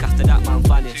this dick after that man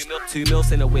vanished. 2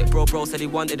 mils in a whip, bro said he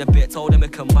wanted a bit, told him he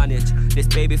can manage. This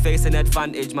baby face an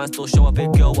advantage, man still show a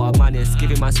big girl what I manage.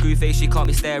 Giving my screw face, she can't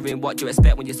be staring, what do you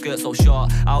expect when your skirt's so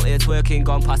short? Out here twerking,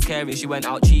 gone past caring, she went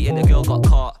out cheating, the girl got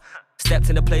caught. Stepped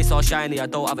in the place all shiny, I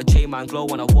don't have a chain, man, glow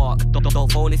when I walk.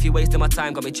 Don't phone if you wasting my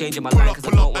time, got me changing my life cause I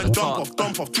don't wanna talk.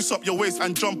 Dump off, twist up your waist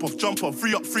and jump off.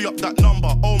 Free up that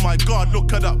number. Oh my God,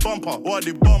 look at that bumper. What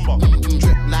the bumper?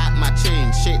 Drip like my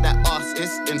chain, shake that ass,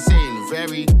 it's insane.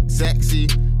 Very sexy,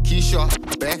 Keisha,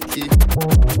 Becky.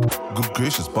 Good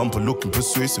gracious, bumper looking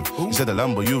persuasive. You said the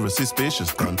Lambo, you resist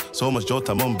spacious, done. So much your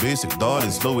time on basic,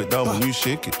 darling, slow it down when you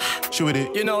shake it. She with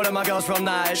it. You know that my girl's from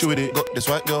Nice. She with it. Got this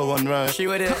white girl one right. She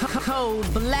with it.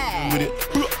 Codeblack. With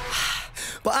it.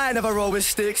 But I ain't never roll with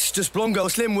sticks, just blonde girl,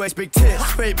 slim waist, big tits,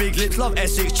 fake big lips, love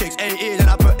S6 chicks, 18 and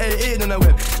I put 18 in the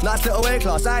whip. Nice little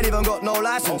A-class, I ain't even got no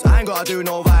license, I ain't gotta do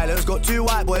no violence. Got 2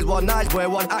 white boys, 1 nice boy,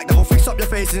 1 actor, will fix up your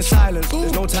face in silence.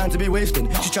 There's no time to be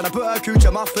wasting, she's tryna put her cooch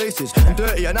at my faces. I'm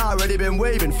dirty and I already been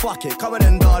waving, fuck it, come on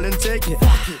in darling, take it,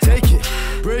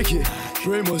 break it,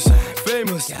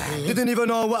 famous. Didn't even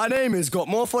know what her name is, got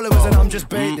more followers and I'm just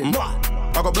baiting.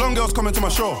 I got blonde girls coming to my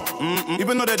show,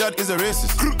 even though their dad is a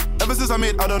racist. Ever since I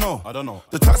made, I don't know.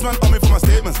 The taxman on me for my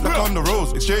statements, like on the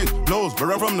roads, exchange blows, but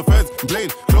run from the feds,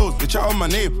 blade closed. They chat on my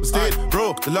name, stayed,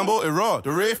 bro. The Lambo is raw,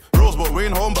 the Wraith rose, but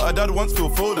rain home, but her dad wants feel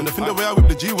fold. And the thing the way I whip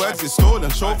the G-Wags is stolen.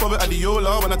 Show for it at the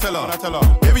Yola when I tell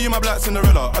her. Baby, you my black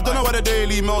Cinderella. I don't know why the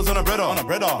daily mails on a breader.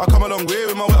 I come a long way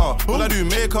with my wetter. All I do,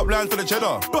 makeup lines for the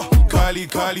cheddar.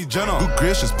 Kylie Jenner. Good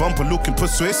gracious, bumper looking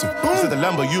persuasive. You said the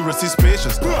Lambo, you resist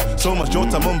spacious. So much your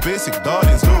time on basic,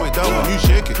 darling, slow it down when you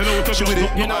shake it. She with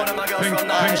it. You know that my girl's from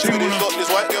Nice. She with it. Got this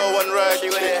white girl one ride. She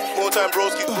with it. More time,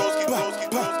 broski.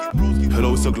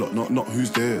 Hello, it's a Glock, not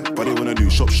who's there. But they wanna do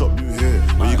shop, do here.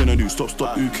 What you gonna do?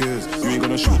 Stop, who cares? You ain't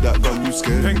gonna shoot that gun, you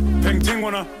scared. Peng ting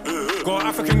wanna. Got an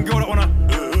African girl that wanna.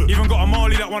 Even got a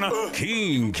Mali that wanna.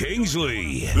 King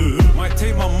Kingsley. Might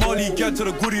take my Mali girl to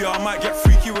the goodie, I might get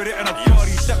freaky with it and a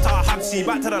party. Stepped out of Habsy,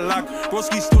 back to the lag.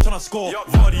 Broski still tryna score.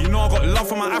 Vardy, you know I got love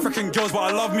for my African girls, but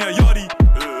I love me a yardie.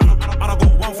 And I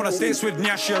got one for the States with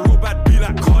Nyashi, a real bad B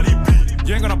like Cardi B.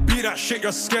 You ain't gonna beat that shit,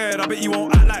 you're scared. I bet you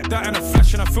won't act like that in the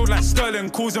flesh. And I feel like Sterling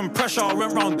causing pressure. I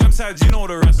went round them sides, you know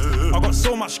the rest. I got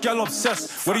so much gal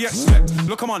obsessed. What do you expect?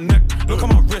 Look at my neck, look at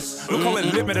my wrist. Look how it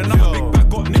lit me, then I'm a big bag,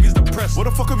 got niggas depressed. What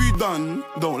the fuck have you done?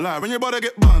 Don't lie, when your brother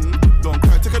get bun. Don't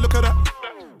cry, take a look at that.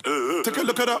 Take a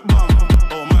look at that bum.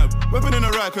 Oh my, weapon in the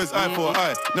right, cause eye for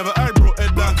eye. Never eye bro,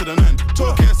 head down to the man.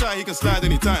 Talk inside, he can slide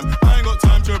anytime. I ain't got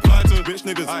time to reply to bitch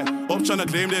niggas. Up tryna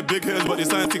claim they're big hitters, but they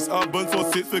sign 6 out buns for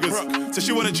 6 figures. So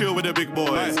she wanna chill with the big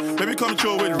boys. Maybe come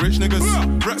chill with rich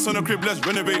niggas. Racks on the crib, let's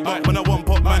renovate. But when I want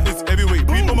pop, man, it's heavyweight.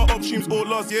 Beat on my up streams all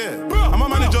last year. And my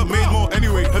manager made more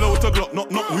anyway. Hello, it's a Glock,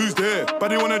 not who's there. But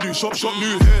they wanna do shop,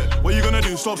 new hair. What you gonna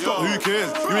do? Stop, who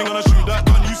cares? You ain't gonna shoot that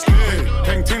gun, you scared.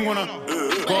 Peng ting wanna.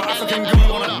 Got African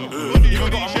girl wanna. Even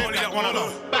got a Mali that wanna.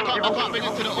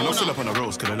 When I'm still up on the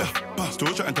roads, could I left.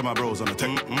 Still chatting to my bros on the tech.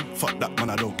 Fuck that, man,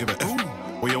 I don't give a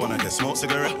F. Where you wanna get smoke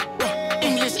cigarette?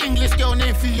 English girl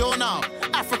named Fiona.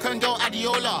 African girl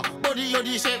Adiola. Body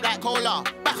Body shaped like cola.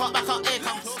 Back up, here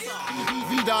come closer.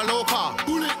 Vida loca.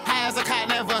 High as a cat,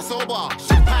 never sober.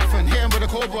 Shit Python, hit him with a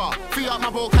cobra. Free up my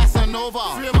bro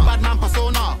Casanova. Bad man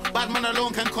persona. Bad man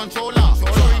alone can control her.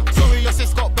 Sorry, your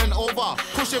sis got bent over.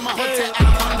 Pushing my hood tech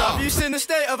anaconda. Have you seen the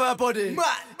state of her body?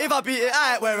 If I beat it,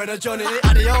 I ain't wearing a Johnny.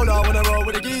 Adiola when I roll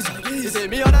with a geezer. Is it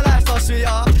me or the lifestyle,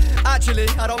 sweetheart? Actually,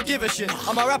 I don't give a shit.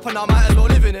 I'm a rapper now, might as well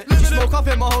live in it. You smoke up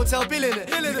in my hotel bill in it.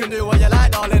 You can do what you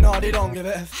like, darling, hardy don't give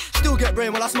a F. Still get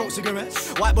brain while I smoke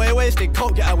cigarettes. White boy wasted,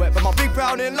 coke get her wet. But my big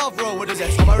brown in love roll with a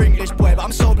zest. I'm a English boy, but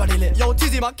I'm so bloody lit. Yo,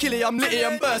 Tizzy, my killie, I'm litty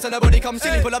and burst. And nobody come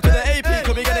silly, pull up to the AP.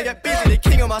 Cause we gonna get busy, the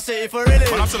king of my city for really.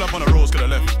 When I'm still up on the roads, could have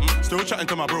left. Still chatting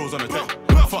to my bros on the tech.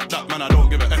 Fuck that, man, I don't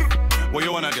give a F. What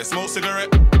you wanna get, smoke cigarette?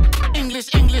 English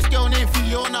girl named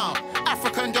Fiona.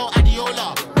 African girl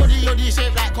Adiola. Body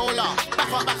shaped like cola.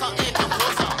 Back up, here come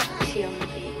closer.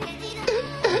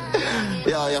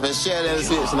 Yo, you have to share them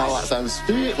slips now, what's some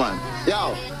street, man.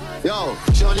 Yo,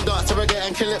 she only dance to reggae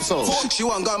and calypso. She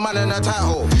want got man in her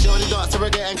title. She only dance to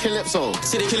reggae and calypso.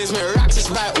 City killers make racks, it's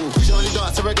vital. She only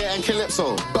dance to reggae and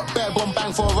calypso. Got bare bomb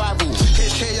bang for a rival.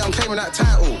 HK Young claiming that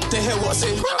title. They hear what's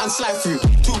in and slide through.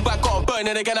 Two back got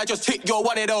burning again, I just hit your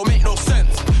one, it don't make no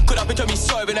sense. Could have picture me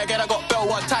serving again, I got bell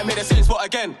one time, hit the same spot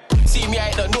again. See me, I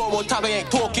ain't the normal type, I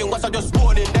ain't talking once I just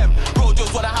warning them. Bro,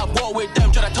 just wanna have war with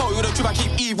them, tryna tell you the truth, I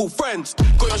keep evil friends.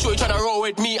 Got your shorty tryna roll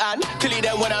with me and killing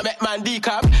them when I met man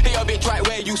D-Cam. Hey, your bitch right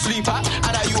where you sleep at,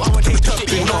 and I would take to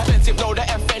shit. No offensive, no, they're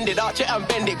offended, arch it and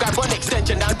bend it. Grab one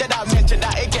extension, now that I mentioned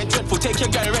that it get dreadful. Take your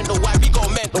girl rental, why we go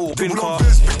mental? Des boules en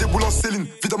veste, je des boules en céline.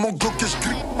 Évidemment bloqué, je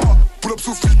clique pas. Pull up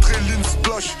sous filtré, lean,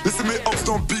 splash. Laissez mes hops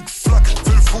dans big flac.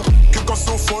 Fais le fou, que quand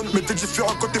c'est au fun. Mais t'es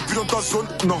différent quand t'es plus dans ta zone.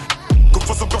 Non, comme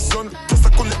face à personne. Toi ça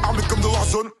compte les armes comme de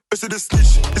Warzone. Et c'est des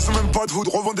snitch, ils sont même pas de hood.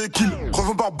 Revends des kills,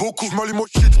 revends par beaucoup. J'm'allume au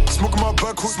shit, smoke ma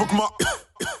back, smoke ma.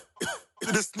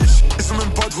 C'est des snitch, ils sont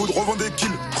même pas de hood. Revends des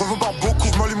kills, revends par beaucoup.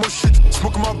 J'm'allume au shit,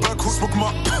 smoke ma back, smoke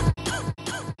ma.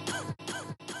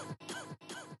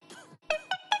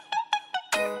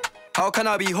 How can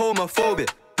I be homophobic?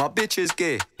 My bitch is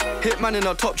gay. Hitman in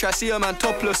a top try, see a man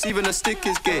topless, even a stick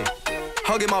is gay.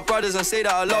 Hugging my brothers and say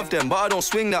that I love them, but I don't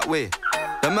swing that way.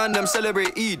 The man them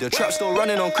celebrate Eid, the trap still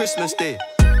running on Christmas Day.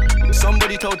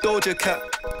 Somebody told Doja Cat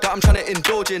that I'm trying to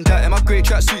indulge in that. In my great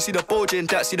tracksuit, see the bulge in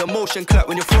that. See the motion clap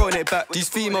when you're throwing it back. These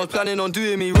females planning on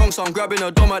doing me wrong, so I'm grabbing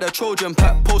a dom at the Trojan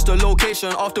pack. Post a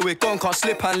location after we're gone, can't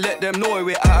slip and let them know where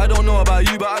we're at. I don't know about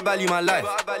you, but I value my life.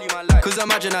 Cause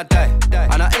imagine I die,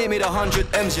 and I ain't made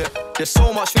 100 M's yet. There's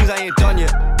so much things I ain't done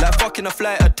yet, like fucking a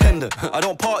flight attendant. I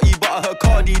don't party, but I heard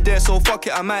Cardi there, so fuck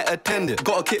it, I might attend it.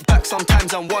 Gotta kick back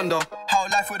sometimes and wonder how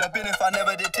life would have been if I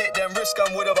never did take them risks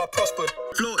and would have I prospered.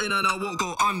 Floating and I won't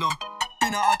go under.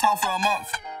 Been out of town for a month.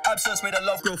 Absence made the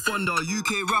love grow fonder.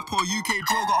 UK rapper, UK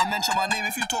droga. I mention my name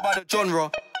if you talk about the genre.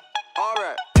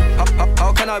 Alright.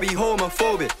 How can I be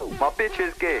homophobic? My bitch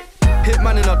is gay.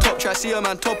 Hitman in a top try, see a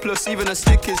man topless, even a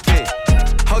stick is gay.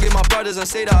 Hugging my brothers and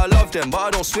say that I love them, but I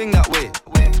don't swing that way.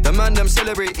 The man them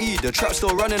celebrate Eid, the trap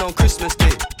still running on Christmas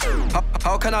Day.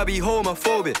 How can I be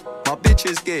homophobic? My bitch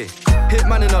is gay.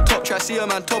 Hitman in a top try, see a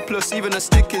man topless, even a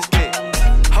stick is gay.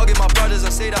 Hugging my brothers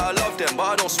and say that I love them, but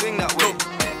I don't swing that way.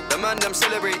 The man them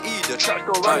celebrate Eid, the trap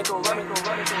still running.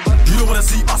 You don't wanna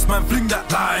see us, man, fling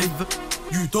that live.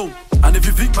 You don't, and if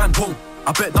you think man won't,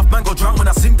 I bet enough man got drowned when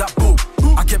I sing that boat.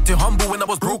 I kept it humble when I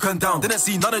was broken down. Didn't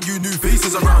see none of you new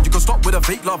faces around. You can stop with a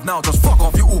fake love now, just fuck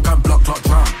off, you all can blood clot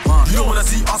drown. You don't wanna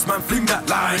see us, man, fling that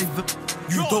live.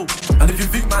 You don't, and if you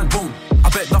think man won't, I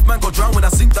bet enough man got drowned when I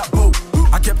sing that boat.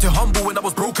 I kept it humble when I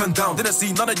was broken down. Didn't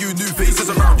see none of you new faces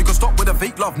around. You can stop with a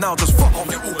fake love now, just fuck off,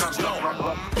 you all can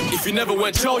drown. If you never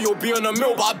went jail, you'll be on a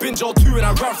mill. But I been jail too and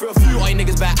I ran through a few. All you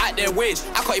niggas better at their wage.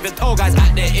 I can't even tell guys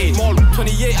at their age. More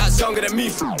 28, that's younger than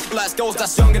me. Like girls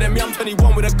that's younger than me. I'm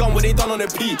 21 with a gun, what they done on a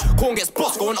P. Corn gets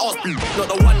boss, go and ask me. Not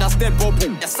the one that's dead, bro.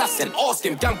 Assassin, ask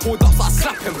him. Gang pulled up, so I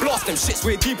slap him, blast him. Shit's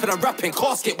way deeper than rapping.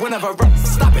 Casket whenever I rap,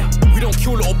 stab him. We don't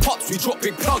kill little pops, we drop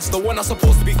big plugs. The one that's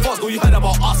supposed to be fast, all you heard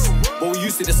about us. But we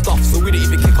used to this stuff, so we didn't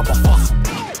even kick up a fuss.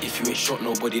 If you ain't shot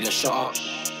nobody, then shut up.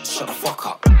 Shut the fuck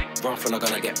up. Run from the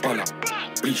gun, I get bun up.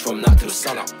 Bleach from night to the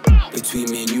sun up. Between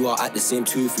me and you are at the same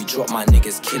tooth. We drop my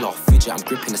niggas, kill off. Fidget, I'm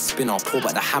gripping the spinner. Pull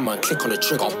back the hammer and click on the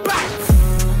trigger. Bang!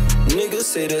 Niggas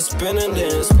say they're spinning,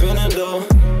 then spinning though.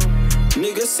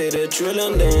 Niggas say they're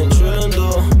drilling, then drilling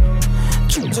though.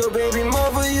 Your baby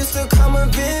mother used to come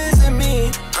and visit me,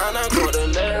 and I got a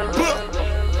letter.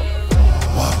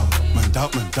 Wow,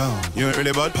 man down, you ain't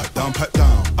really bad. Pat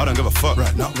down, I don't give a fuck.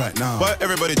 Right now. Why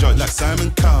everybody judge like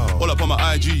Simon Cowell? All up on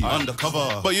my IG,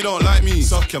 undercover. But you don't like me,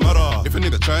 suck your mother. If a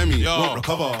nigga try me, won't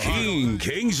recover.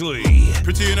 Kingsley.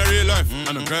 Pretty in a real life,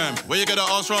 and a gram. Where you get that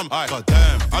ass from? God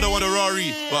damn. I don't want a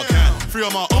Rari, but I can. Free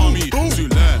on my army,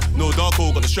 Zoolander. No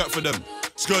Darko, got the strap for them.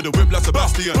 Skirt the whip like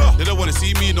Sebastian. They don't wanna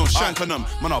see me, no shank on them.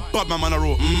 Man, I bad man, I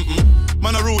roll.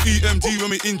 Man, I roll EMD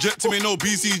when we inject me, no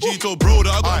BCG. Told bro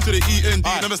that I got into the END.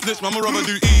 Never snitch, man, my rubber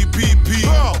do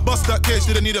EPP. Bust that case,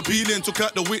 didn't need a peeling. Took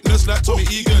out the witness like Tommy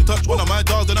Egan. Touch one of my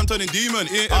dogs, then I'm turning demon.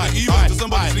 Ain't ever even to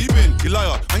somebody sleeping. You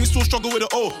liar, and you still struggle with the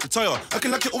O. Retire,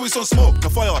 acting like you're always on smoke, no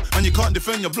fire, and you can't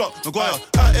defend your block. Maguire,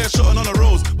 out air shotting on the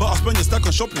roads, but I spend your stack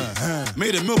on shopping.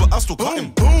 Made a meal, but I still cut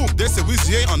him. They say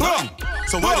Wizzy ain't on nothing,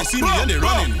 so why they see me and they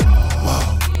running?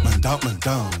 Wow, man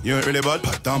down. You ain't really bad,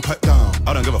 pack down.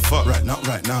 I don't give a fuck. Right now.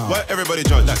 Why everybody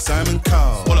judge like Simon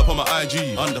Cowell? All up on my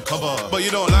IG, undercover. But you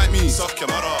don't like me, suck your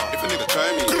mother. If a nigga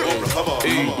try me, you won't recover.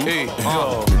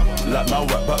 Like my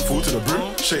whack back full to the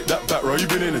brim. Shake that back, bro, you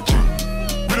been in the gym.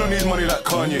 We don't need money like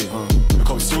Kanye.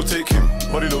 Because we still take him,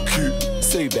 body look cute.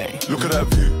 Say bang, look at that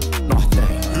view. Nothing.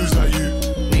 Who's that you?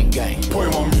 Ninguém. Põe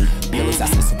him on mute. Pelos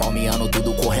acessos palmeando,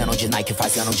 tudo correndo de Nike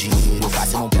fazendo dinheiro. Eu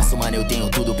quase não penso, mano, eu tenho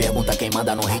tudo. Pergunta quem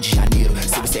manda no Rio de Janeiro.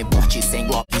 Sempre sem porte, sem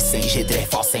Glock, sem G3,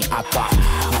 falso, sem AK.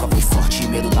 Nunca foi sorte,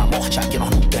 medo da morte. Aqui nós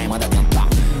não tem, manda tentar.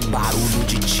 Barulho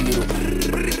de tiro,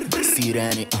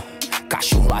 sirene,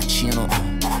 cachorro latino.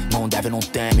 Não deve, não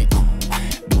teme.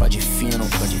 Bigode fino,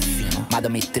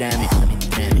 madame treme.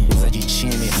 Usa de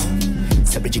time,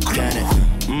 sempre de cane.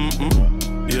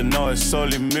 You know it's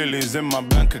only millions in my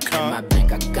bank account.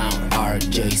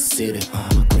 RJ City,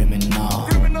 criminal.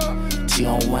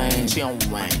 Tion Wayne,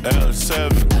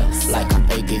 L7, like an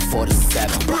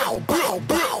AK-47.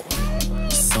 Bow.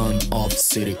 Son of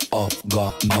city of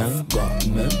Godman.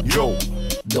 Yo,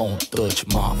 don't touch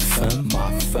my fam.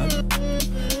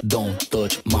 Don't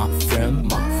touch my friend.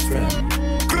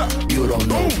 You don't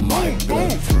know my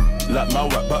blood. Like my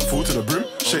whack back full to the brim.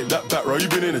 Shake that back, bro, you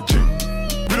been in the gym.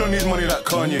 We don't need money like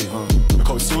Kanye.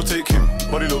 Because we still take him,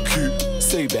 body look cute.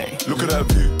 Say bang, look at that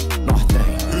view. Nothing.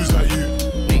 Who's that you?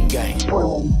 Ninguém.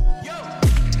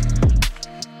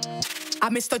 I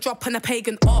missed a drop on a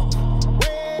pagan up.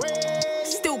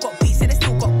 Still got beats, and they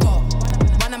still got got.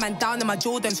 Run a man down in my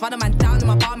Jordans, run a man down in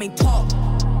my barmaid top.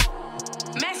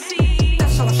 Messi,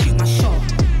 that's how I shoot my shot.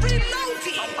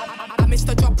 I missed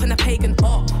a drop on a pagan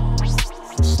up.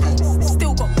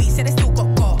 Still got beats, and they still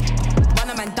got got. Run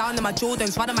a man down in my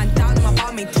Jordans, run a man down in my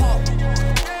barmaid top.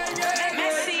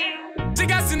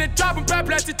 Niggas in the trap and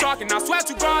plenty talking, I swear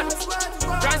to God.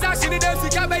 Transaction in the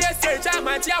figure by your stage, I'm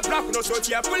anti-block, no so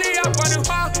you're fully up on the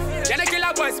hawk. Then the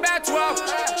killer boys back to up.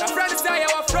 The friend is say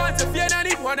our front, if you don't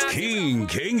need one.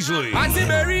 Kingsley. I see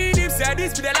me read him, say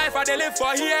this be the life I live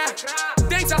for here.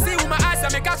 Things I see with my eyes, I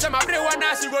make catch my brain one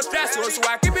night, she go stress, so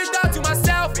I keep it down to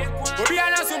myself. Go be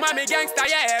honest with my gangster,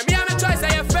 yeah. Me, I'm a choice,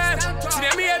 I am fam. See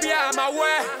them here, I'm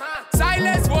aware.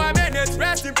 Silence for a minute,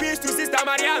 rest in peace to Sister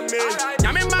Marianne.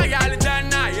 I'm in my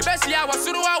Alejandra, you best see I was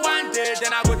sure one day,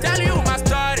 then I will tell you my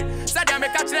story. Said I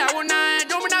make a try one night,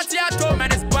 don't not see at home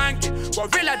and it's banking. For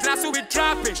village, now so we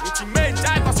trapping, it's main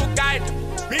time for so guide.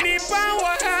 Mini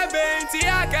power heaven, see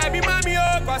I can be mommy,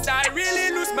 oh, cause I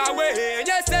really lose my way. And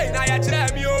you say, now you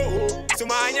try me, oh, so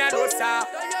my hand was out.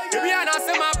 Maybe I not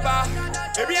see my bar,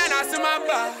 maybe I not see my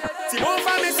bar. See, one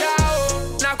family,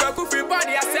 oh, now go cook free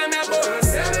body, I send my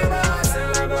boss.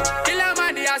 Kill a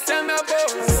man, I send my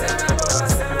boss.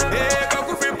 Hey, go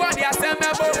cook free body, I send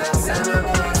my boss.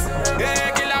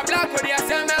 Hey, kill a black body, I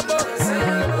send my boss.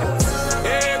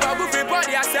 Hey, go cook free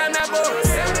body, I send my boss.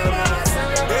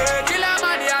 Hey, kill a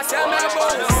man, I send my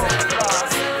boss.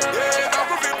 Hey, go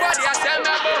cook free body, I send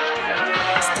my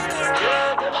boss.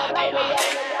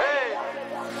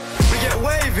 We get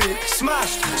wavy,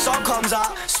 smashed, sun comes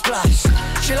out, splash.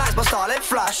 She likes my style, it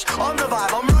flash. I'm the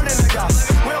vibe, I'm running the gas.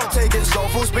 We don't take it slow,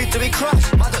 full speed till we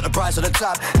crash. I took the price of the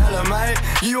tab. Hello, mate,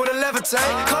 you wanna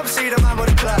levitate? Come see the man with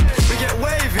the clap. We get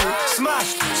wavy,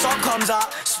 smashed, sun comes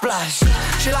out, splash.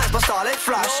 She likes my style, it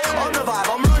flash. I'm the vibe,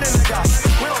 I'm running the gas.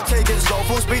 We don't take it slow,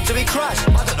 full speed till we crash.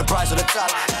 I took the price of the tab.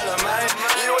 Hello, mate,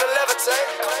 you wanna levitate?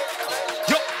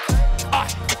 Yo, I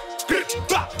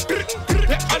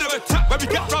never tap when we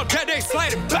get round there, they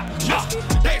sliding back.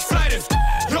 They sliding.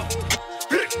 Yo.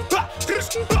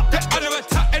 I never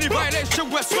tap any violation,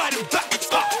 we're sliding back.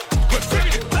 We're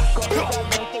bringing it back.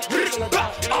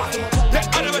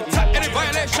 I never tap any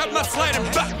violation, I'm not sliding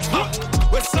back.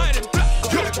 We're sliding back.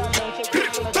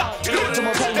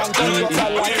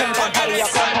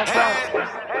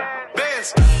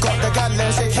 Got the gal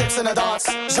and shake hips in the dance.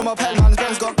 Je m'appelle man,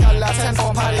 Ben's got gal like 10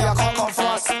 for party, I can't come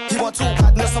fast. You want two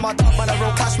badness, on my dog, man, a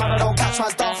real cash, man, I don't catch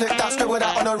man's dark. Flip that, scribble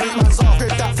that on a root man's off.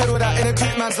 Grip that, fiddle that in a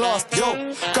creep man's lost. Yo,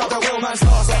 grab the wheel man's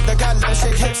lost. Up the gal and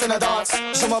shake hips in the dance.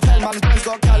 Show my pen, man's friends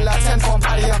got gal like 10 from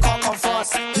Paddy, I can't come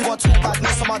fast. He want talk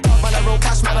badness on my dog, man, a real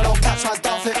cash, man, I don't catch man's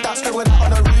dark. Flip that, scribble that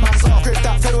on a root man's off. Grip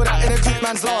that, fiddle that in a creep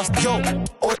man's lost.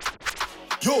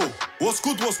 Yo, what's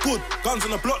good, what's good? Guns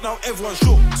on the block now, everyone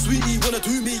shook. Sweetie wanna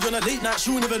do me on a late night, she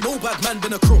won't even know bad man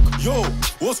been a crook. Yo,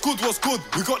 what's good, what's good?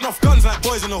 We got enough guns like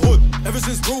boys in the hood. Ever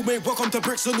since bro made welcome to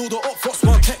bricks and all the up fox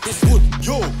one tech this wood.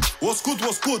 Yo, what's good,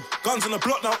 what's good? Guns on the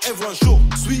block now, everyone shook.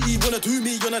 Sweetie wanna do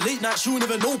me on a late night, she won't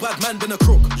even know bad man been a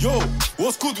crook. Yo,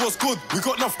 what's good, what's good? We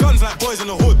got enough guns like boys in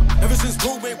the hood. Ever since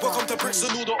bro made welcome to bricks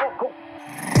and all the up fox.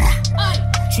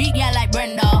 Treat ya like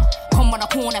Brenda. Come on the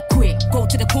corner quick, go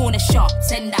to the corner shop,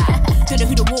 send that. Don't know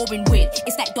who the warring with,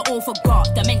 it's like the all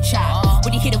forgot, dementia.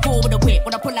 When you hit the wall with a whip,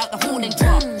 when I pull out the horn and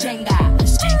drop, Jenga.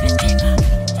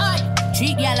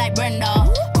 Treat ya like Brenda.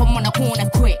 Come on the corner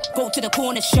quick, go to the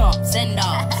corner shop, send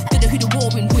that. Don't know who the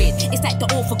warring with, it's like the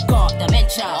all forgot,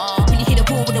 dementia. When you hit the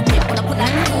wall with a whip, when I pull out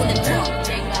the horn and drop,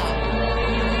 Jenga.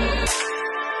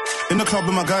 In the club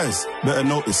with my guys, better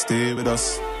notice, stay with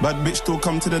us. Bad bitch still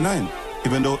come to the 9.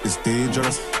 Even though it's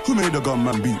dangerous. Who made the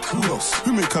gunman beat? Who else?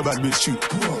 Who made a bad bitch shoot?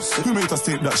 Who else? Who made us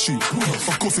tape that shoot? Who else?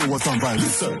 Of course it was done by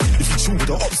listen. If you chill with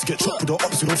the ops, get chopped with the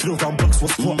ops. You don't feel down blocks,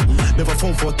 what's what? Never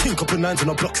phone for a king, couple nines on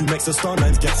a block. Who makes the star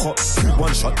nines get hot?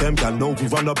 One shot, them gal know we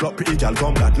run the block. Pretty gal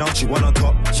gone bad, now she wanna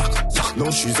top. No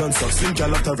shoes and socks, slim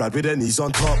gal up the ride with her knees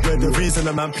on top. We're the reason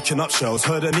a man picking up shells.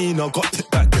 Heard a Nina, got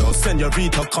tipped that girl.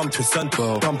 Senorita, come twist and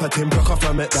twirl. Dump at him, broke off,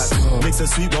 I met that girl. Makes a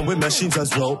sweet one with machines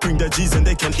as well. Bring the G's and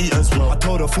they can eat as well. I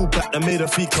told her full black and made her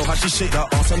feet curl. How she shake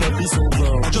that ass and her beat so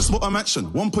well. I just bought a mansion,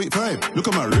 1.5. Look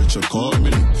at my Richard, call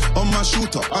me. On my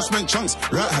shooter, I spent chunks.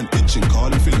 Right hand itching,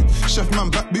 calling Philly. Chef man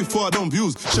back before I done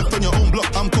views. Chef on your own block,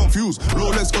 I'm confused.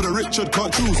 Rolex or the Richard,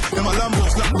 can't choose. In my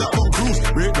Lambo's like that on cruise.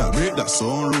 Break that,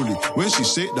 so unruly. When she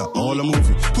shake that, all a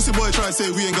movie. Pussy boy try to say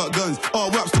we ain't got guns.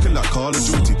 All waps looking like Call of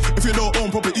Duty. If you don't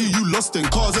own property, you lost them.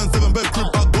 Cars and 7-bed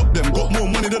crib, I got them. Got more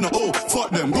money than a O.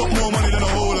 Fuck them, got more money than a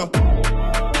holder.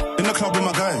 In the club with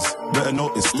my guys, better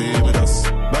notice, stay with us.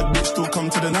 Bad bitch still come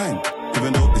to the 9,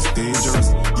 even though it's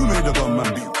dangerous. Who made the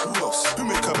gunman beat? Who else? Who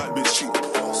make a bad bitch shoot?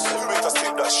 Who else? Who made us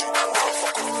take that shit?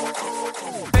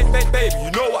 Baby,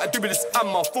 you know what I do with this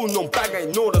ammo. Full on bag,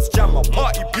 ain't no this jammer.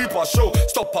 Party people show,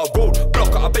 stop our gold.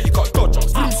 Block I bet you got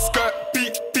dodge. Blue skirt,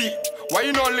 beat. Why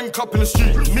you not link up in the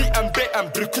street? Meet and bait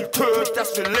and brick it turd,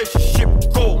 that's relationship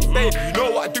goal. Baby, you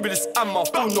know what I do with this ammo.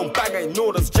 Full on bag, ain't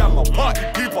no this jammer. Party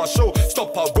people show,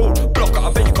 stop our gold. Block I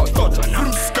bet you got dodge.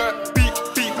 Blue skirt, beat.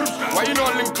 Why you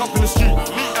not link up in the street?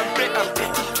 Meet and bait and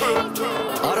brick it turd.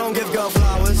 I don't give girl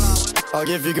flowers, I'll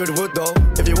give you good wood though.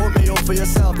 If you want me all for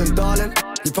yourself, then darling,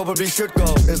 you probably should go.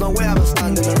 There's no way I'ma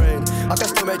stand in the rain. I can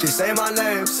still make you say my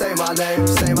name, say my name,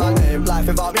 say my name. Life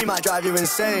without me might drive you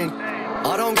insane.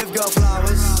 I don't give girl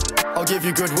flowers, I'll give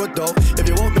you good wood though. If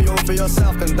you want me all for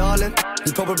yourself, then darling,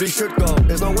 you probably should go.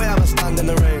 There's no way I'ma stand in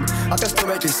the rain. I can still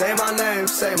make you say my name,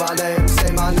 say my name,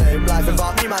 say my name. Life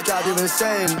without me might drive you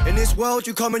insane. In this world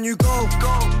you come and you go.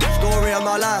 Story of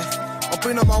my life, I've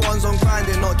been on my ones on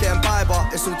grinding, not getting by,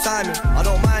 but it's all timing. I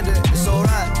don't mind it, it's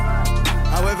alright.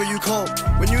 However you cope,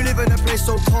 when you live in a place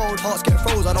so cold, hearts get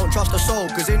froze, I don't trust a soul.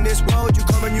 Cause in this world you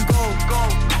come and you go.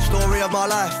 Story of my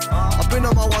life, I've been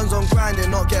on my ones on grinding,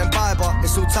 not getting by, but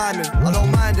it's all timing. I don't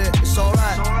mind it, it's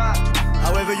alright.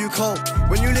 However you cope,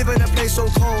 when you live in a place so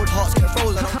cold, hearts get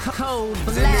froze, I don't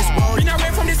Codeblack. Been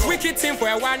away from this wicked team for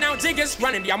a while now, Jiggers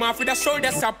running, yeah, I'm off with the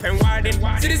shoulders up and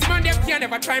wildin'. See this man, they can't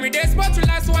never try me, they spot to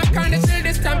lie, so I'm kinda chill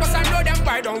this time, but I know them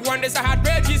by don't want this. I had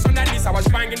red G's on that list, I was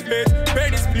banging plays, pay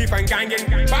this belief and ganging.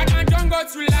 Bad man don't go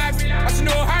through life, but you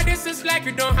know how this is like,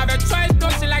 you don't have a choice,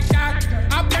 don't see like that.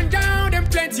 Up and down, them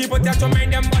plenty, but that's your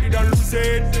mind, them body don't lose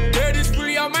it. Ladies,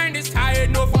 really, your mind is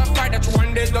tired, no for a fight that you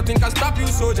one day, nothing can stop you,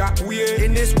 soldier, we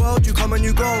in this world you come and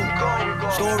you go.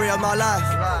 Story of my life,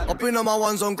 I've been on my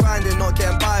ones on grinding, not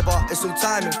getting by, but it's all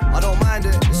timing. I don't mind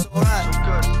it, it's alright.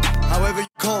 However you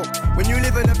cope, when you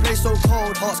live in a place so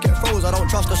cold, hearts get froze, I don't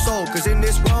trust a soul. Cause in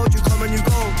this world you come and you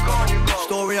go.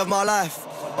 Story of my life,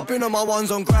 I've been on my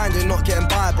ones on grinding, not getting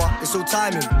by, but it's all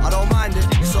timing. I don't mind it,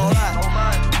 it's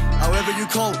alright. However you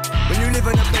cope, when you live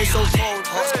in a place so cold,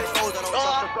 hearts get froze, I don't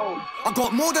trust a soul. I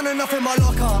got more than enough in my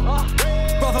locker.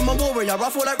 Brother, I'm a warrior, I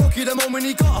feel like Rocky the moment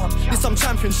he got up. It's some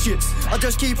championships, I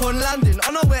just keep on landing. I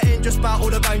know it ain't just about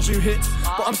all the bangs you hit,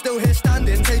 but I'm still here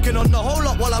standing, taking on the whole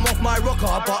lot while I'm off my rocker.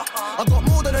 But I got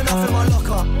more than enough in my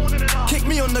locker. Kick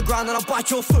me on the ground and I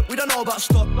bite your foot, we don't know about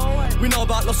stop. We know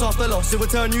about loss after loss, it will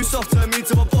turn you soft, turn me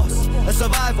to a boss. A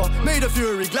survivor, made a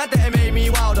fury, glad that it made me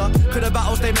wilder. Could the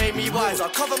battles, they made me wiser.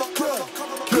 Cover my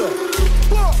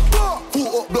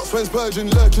Full up block, friends purging,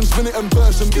 lurking, spin it and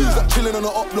burst. And who's that chilling on the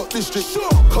up block district?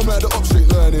 Come out the up street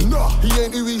learning. He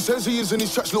ain't who he says he is in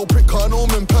his tracks, little prick, can't know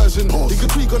him in person. He could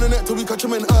tweak on the net till we catch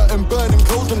him in hurt and burning,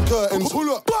 close them curtains. Pull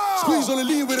up, squeeze on the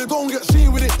lean with it, don't get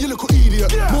seen with it, you little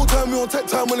idiot. More time we on tech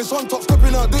time when it's on top,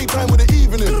 stepping out daytime with the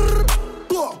evening.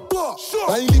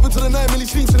 I ain't leaving till the 9 milli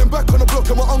sleeps and then back on the block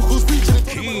and my uncle's preaching it.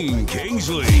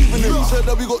 Kingsley. And then he said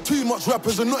that we got too much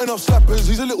rappers and not enough slappers.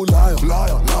 He's a little liar.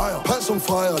 Pants on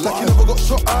fire, like he never got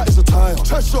shot out his attire.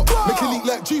 Test shot, make it leak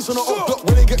like juice on the up block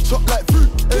when they get chopped like fruit.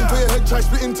 Aim for your head, try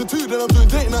split into two, then I'm doing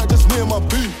date night just near my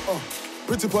booth.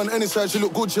 Pretty pun any side, she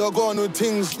look good, she go on with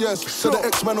things, yes. So the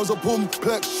X-Man was a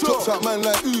boom-plex. Drops out man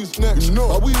like who's next?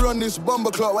 We run this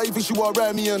bomber clock, why you think she want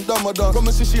ride me and done my done? Come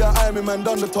and see she I am me man,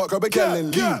 done the talk, grab a gal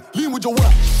and lean. Lean with your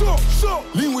whack,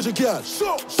 lean with your gal,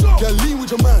 yeah, lean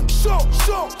with your man,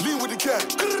 lean with the cat,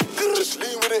 just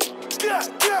lean with it,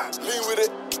 lean with it,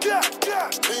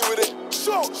 lean with it.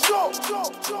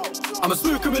 I'm a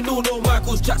smooth criminal, no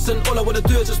Michael Jackson. All I wanna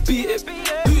do is just beat it.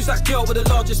 Who's that girl with the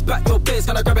largest back? Your base,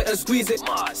 can I grab it and squeeze it?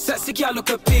 Sexy gal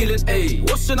look appealing, ayy.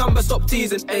 What's your number? Stop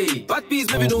teasing, ayy. Bad bees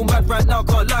living all mad right now,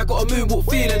 can't lie, got a moonwalk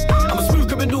feeling. I'm a smooth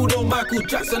criminal, no Michael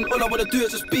Jackson. All I wanna do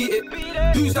is just beat it.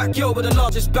 Who's that girl with the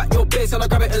largest back? Your base, can I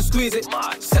grab it and squeeze it?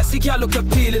 Sexy gal look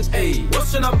appealing, ayy.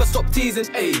 What's your number? Stop teasing,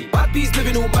 ayy. Bad bees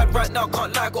living all mad right now,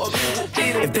 can't lie, got a moonwalk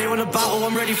feeling. If they wanna battle,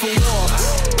 I'm ready for war.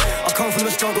 I come from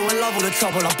the struggle and love all the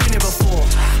trouble, I've been here before.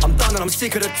 I'm done and I'm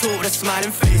sick of the talk, the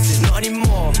smiling faces, not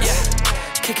anymore. Yeah,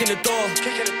 kicking the door.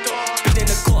 Been in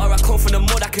the gutter, I come from the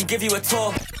mud, I can give you a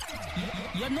tour.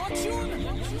 You're not tuned.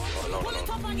 Pull it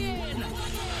up again.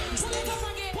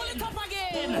 Pull it up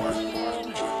again.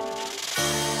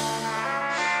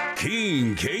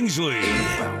 Kingsley.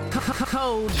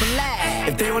 Codeblack.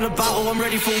 If they wanna battle, I'm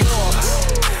ready for war.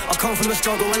 I come from the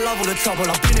struggle and love all the trouble,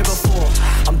 I've been here before.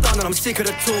 I'm done and I'm sick of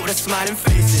the talk, the smiling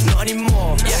faces, not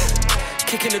anymore. Yeah,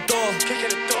 kicking the door.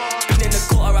 Been in the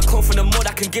gutter, I come from the mud,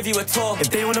 I can give you a tour. If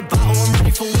they wanna battle, I'm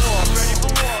ready for war.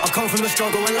 I come from the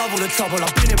struggle and love all the trouble,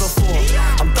 I've been here before.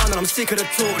 I'm done and I'm sick of the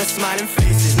talk, the smiling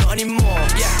faces, not anymore.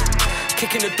 Yeah,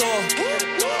 kicking the door.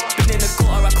 Been in the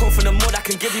gutter, I come from the mud, I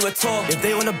can give you a tour. If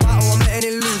they wanna battle, I'm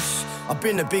letting it loose. I've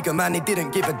been a bigger man, they didn't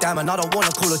give a damn, and I don't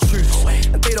wanna call a truce.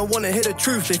 And they don't wanna hear the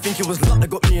truth, they think it was luck that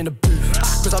got me in the booth.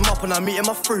 Cause I'm up and I'm eating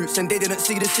my fruits, and they didn't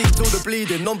see the seeds or the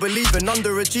bleeding. Non-believing,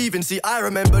 underachieving, see I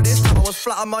remember this time I was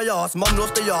flat on my ass. Mum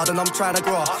lost the yard and I'm trying to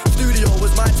grass. Studio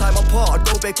was my time apart, I'd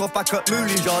go bake off back at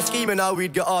Mooley's yard, scheming how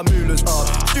we'd get our moolahs up.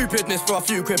 Stupidness for a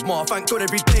few quid more, thank God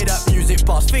every day that music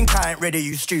bust. Think I ain't ready,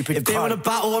 you stupid. If they wanna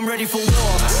battle, I'm ready for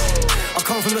war. I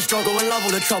come from the struggle and love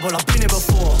all the trouble, I've been here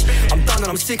before. I'm done and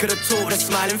I'm sick of the talk, the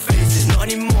smiling faces, not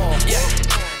anymore. Yeah,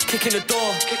 kicking the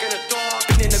door.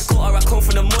 Been in the gutter, I come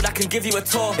from the mud, I can give you a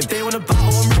tour. If they wanna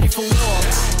battle, I'm ready for war.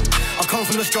 I come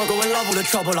from the struggle and love all the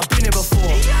trouble, I've been here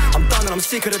before. I'm done and I'm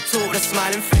sick of the talk, the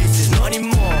smiling faces, not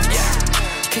anymore. Yeah,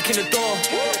 kicking the door.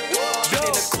 Been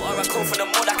in the gutter, I come from the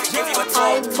mud, I can give you a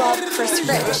tour.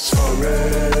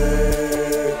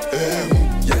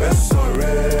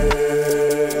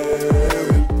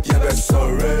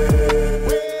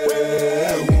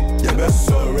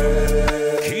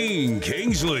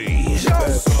 Kingsley.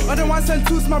 I don't want send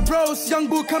twos, my bros. Young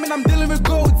boo coming, I'm dealing with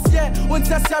goats, yeah. One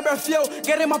test, yeah, breath, yo.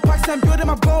 Getting my packs and building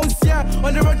my bones, yeah.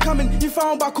 On the road coming, you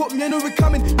found back up, me, I know we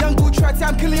coming. Young boo track, yeah,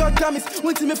 I'm killing your dummies.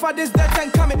 One team if I this, that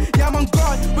tank coming. Yeah, I'm on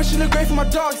guard, wishing the grave for my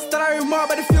dogs. That I remark,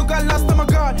 but the field got lost, oh my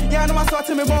god. Yeah, I know I saw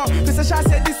to me more. Cause the shot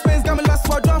said this man's got me lost,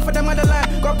 so I drawn for them on the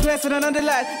line. Got plans for the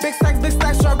underline. Big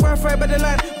stacks, so I going for it by the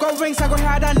line. Got rings, I go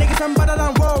hard on niggas, I'm better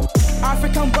than whoa.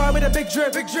 African boy with a big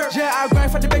drip. Yeah, I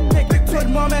grind for the big pick. Put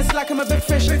more men like I'm a big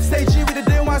fish. Big stage G with the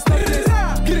day one stop this.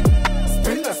 Get it,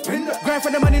 spin that. Grind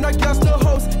for the money, not girls, no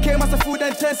hoes. Came out the food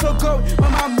and turn so gold. My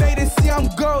mom made it, see I'm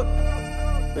gold.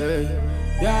 Hey.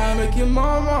 Yeah, I'm making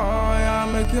mama. Yeah,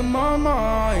 I'm making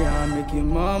mama. Yeah, I'm making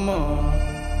mama.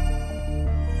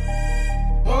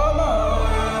 Mama,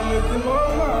 yeah, I'm making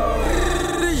mama.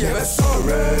 Yeah, that's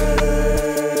alright.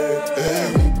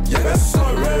 Yeah, that's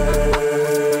alright.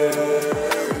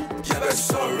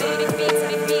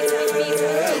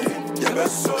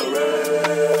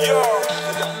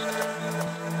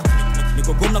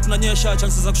 Niko gumna kunanyesha kunanyesha,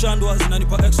 chances za kushandwa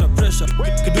zinanipa extra pressure.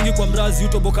 Kidungi kwa mrazi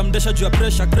utoboka mdesha juu ya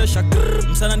pressure.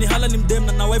 Msana ni hala ni mdem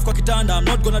na wife kwa kitanda. I'm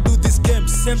not gonna do this game.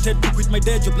 Tempted to quit my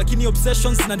day job, lakini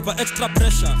obsessions zinanipa extra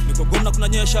pressure. Niko gomna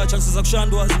kunanyesha, chances za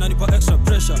kushandwa zinanipa extra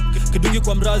pressure. Kidungi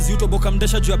kwa mrazi utoboka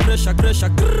mdesha juu ya pressure.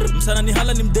 Msana ni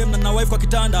hala ni mdem na wife kwa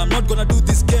kitanda. I'm not gonna do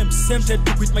this game. Tempted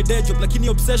to quit my day job, lakini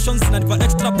obsessions zinanipa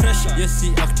extra pressure. Yes, si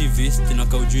activist,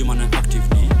 inaka ujui mana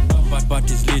actively. Bad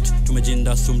parties lit,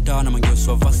 tumejinda sumta na mangeo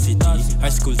swa varsity.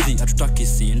 High school Z, hatutaki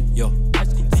scene, yo.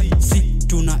 Si,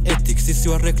 tuna ethics, sisi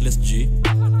wa reckless G.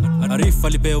 Arif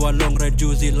alipewa long ride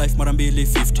juzi, life mara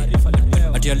 250.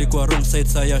 Ati alikuwa wrong side,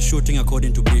 saya shooting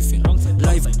according to briefing.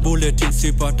 Live bulletin,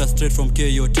 sipata straight from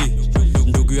KOT.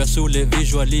 Ndugu ya Sule,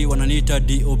 visually, wananiita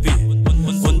DOP.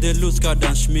 On the loose card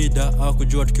and Schmida,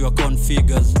 hakujua tukiwa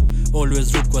configures.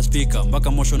 Always root kwa speaker,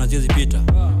 mpaka mosho na ziezi pita.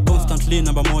 Constantly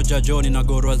namba 1, Johnny na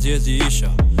Goro aziezi isha.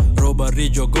 Robbery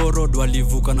Jogoro,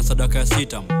 dwalivuka na sadaka ya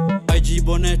sita. IG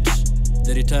Bonnet,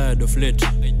 the retired of late.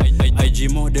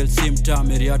 IG model simta,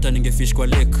 meriata ningefish kwa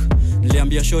lake.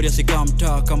 Niliambia shori asika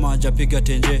mtaa kama hajapiga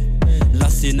tenje.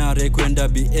 Lasinare kwenda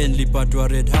BN lipatwa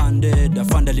red handed.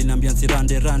 Afanda linambia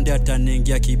nsirande rande hata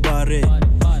ningia kibare.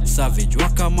 Savage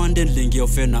waka mande nilingia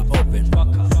ofena open.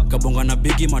 Kabonga na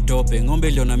bigi matope, ngombe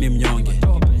iliona mi mnyonge.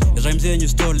 Rhymes zenyu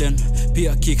stolen,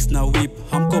 pia kicks na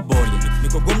whip, hamko boli.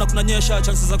 Niko gomna kunanyesha,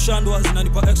 chances za kushandwa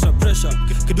zinanipa extra pressure.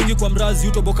 Kidungi kwa mrazi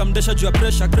utoboka mdesha juu ya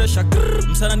pressure.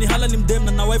 Msana ni hala ni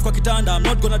mdem na wife kwa kitanda. I'm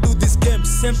not gonna do this game.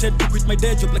 Tempted to quit my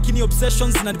day job, lakini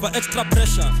obsessions zinanipa extra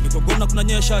pressure. Niko gomna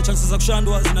kunanyesha, chances za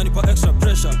kushandwa zinanipa extra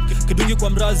pressure. Kidungi kwa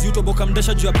mrazi utoboka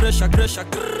mdesha juu ya pressure.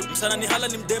 Msana ni hala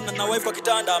ni mdem na wife kwa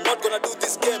kitanda. I'm not gonna do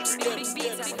this game.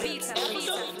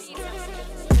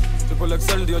 Triple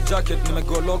XL ndio jacket,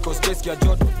 nimego loco, space ya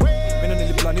joto. Mino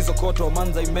niliplanizo koto,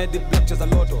 manza imedi, black cheza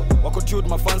loto. Wako tuned,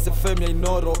 mafansi fame ya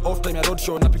inoro, off time ya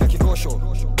roadshow, napika kikosho.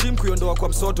 Team kuyondoa kwa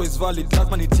msoto is valid,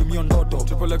 lazima ni team yo ndoto.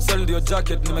 Triple XL ndio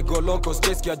jacket, nimego loco,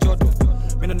 space ya joto.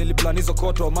 Mino niliplanizo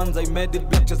koto, manza imedi,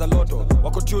 black cheza loto.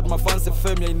 Wako tuned, mafansi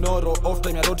fame ya inoro, off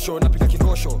time ya roadshow, napika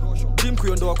kikosho. Team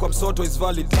kuyondoa kwa msoto is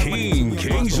valid, lazima ni team yo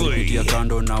ndoto. Kingsley ya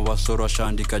kando na wasoro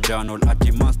shandika janol.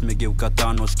 Ati must megeuka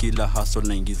Thanos, kila hustle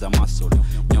na ingiza muscle.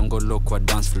 Nyongolo kwa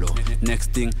dance floor,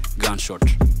 next thing gunshot.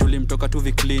 Tulimtoka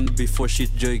tuvi clean before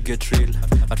shit joy get real.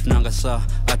 Atunanga saa,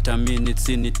 hata minutes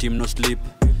in team no sleep.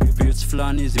 Beats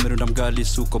flani zimerunda mgali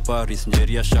suko Paris.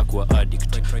 Njeria shakwa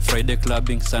addict. Friday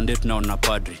clubbing, Sunday tunaona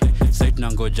padri. Site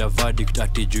na ngoja verdict,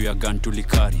 ati juu ya gun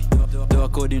tulikari. Though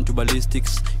according to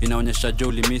ballistics, inaonyesha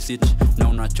Jolie miss it. Na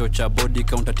unachocha body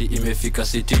count ati imefika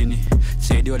 60.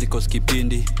 Saidi walikos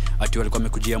kipindi, ati walikuwa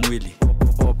mekujia mwili.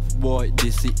 Pop boy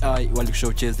DCI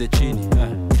walikushow cheze chini.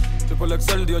 Triple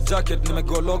XL ndio jacket,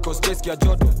 nimego loco, space ya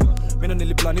joto. Mino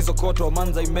niliplanizo koto,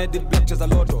 manza imedi, black cheza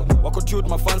loto. Wako tuned,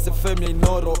 mafansi fame ya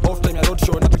inoro, off time ya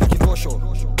roadshow, napika kikosho.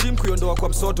 Team kuyondoa kwa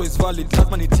msoto is valid,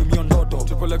 lazima ni team yo ndoto.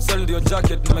 Triple XL ndio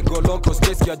jacket, nimego loco,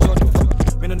 space ya joto.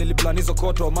 Mino niliplanizo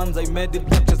koto, manza imedi,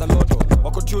 black cheza loto.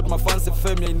 Wako tuned, mafansi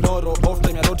fame ya inoro, off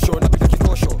time ya roadshow, napika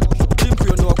kikosho. Team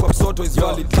kuyondoa kwa msoto is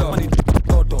valid, lazima ni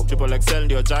Triple XL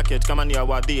ndio jacket, kama ni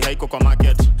awadhi haiko kwa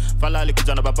market. Fala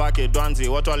alikuja na babake Dwanzi,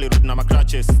 watu walirudi na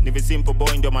macratches. Ni visimple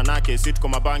boy ndio manake, sit kwa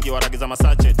mabangi waragiza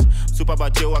masachet. Super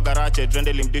bache wa garache,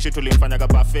 drende limdishi tulimfanyaga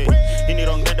buffet. Hii ni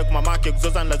wrong dende kwa mamake,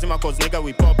 kuzoza lazima cause nigga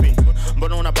we popping.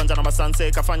 Mbona unapanja na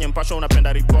masanse, kafanye mpasho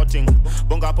unapenda reporting.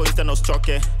 Bonga hapo iste no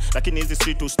stroke, lakini hizi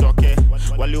street tu stoke.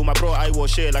 Waliuma bro I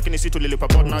washe, lakini si tulilipa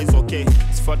board now is okay.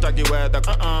 Sifuatagi weather,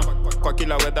 kwa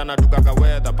kila weather na dugaga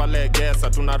weather. Pale gesa,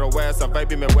 tunarowesa,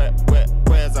 vibe imeweza.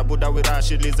 Buda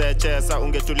wirashi lize chesa,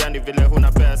 ungetulia ni vile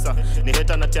huna pesa. Ni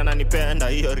heta na tiana nipenda,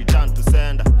 hiyo return to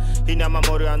sender. Hii ni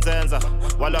amamori ya nzenza,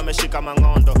 wale wameshika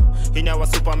mangondo. Hii ni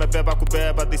awasupa amebeba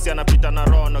kubeba, dhisi anapita na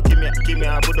rono.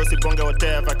 Kimya budo siponge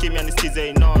whatever, kimya nisikize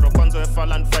inoro. Kwanzo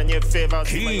efala nifanye favor,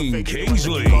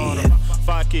 Kingsley.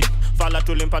 Fuck it, fala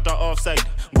tulimpata offside.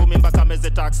 Ngumi mpaka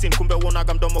meze taxi, kumbe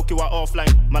uonaga mdomo ukiwa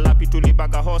offline. Malapi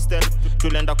tulibaga hostel,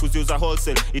 tulenda kuziuza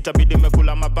wholesale. Itabidi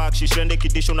mekula mabakshi, shende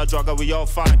kidisho unajuaga we all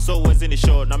fine. So uwezi ni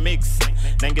show na mix,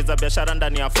 naingiza biashara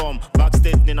ndani ya form.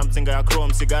 Backstage nina mzinga ya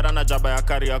chrome, sigara na jaba ya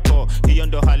kari yako. Hiyo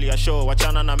ndio hali ya show,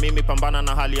 wachana na mimi pambana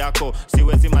na hali yako.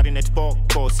 Siwezi marinate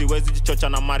poko, siwezi jichocha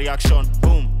na my reaction.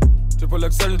 Boom. Triple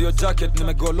XL ndio jacket,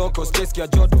 nimego loco, space ya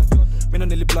joto. Mino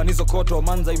niliplanizo koto,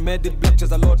 manza imedi, black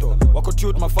cheza loto. Wako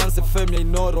tuned, mafansi fame ya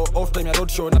inoro, off time ya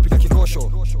roadshow, napika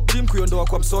kikosho. Team kuyondoa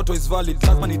kwa msoto is valid,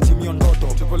 lazima ni team yo ndoto.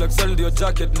 Triple XL ndio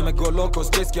jacket, nimego loco,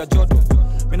 space ya joto.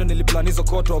 Mino niliplanizo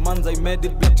koto, manza imedi,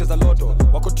 black cheza loto.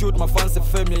 Wako tuned, mafansi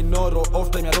fame ya inoro, off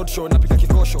time ya roadshow, napika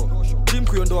kikosho. Team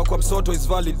kuyondoa kwa msoto is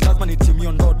valid, lazima ni team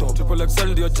yo ndoto. Triple XL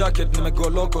ndio jacket, nimego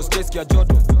loco, space ya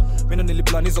joto. Mino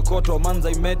niliplan hizo koto manza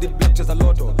I made it black cheza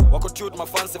loto. Wako tute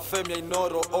mafansi fame ya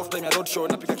inoro. Off time ya roadshow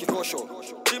napika kikosho.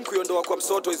 Team kuiondoa kwa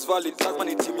msoto is valid. Lazima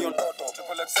ni team yon toto.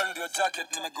 Triple XL ndio jacket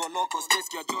nimego loco space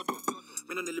kia joto.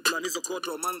 Mino niliplan hizo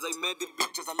koto manza I made it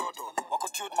black cheza loto. Wako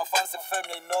tute mafansi fame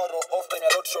ya inoro. Off time ya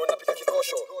roadshow napika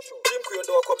kikosho. Team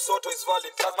kuiondoa kwa msoto is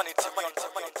valid. Lazima ni team yon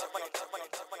toto.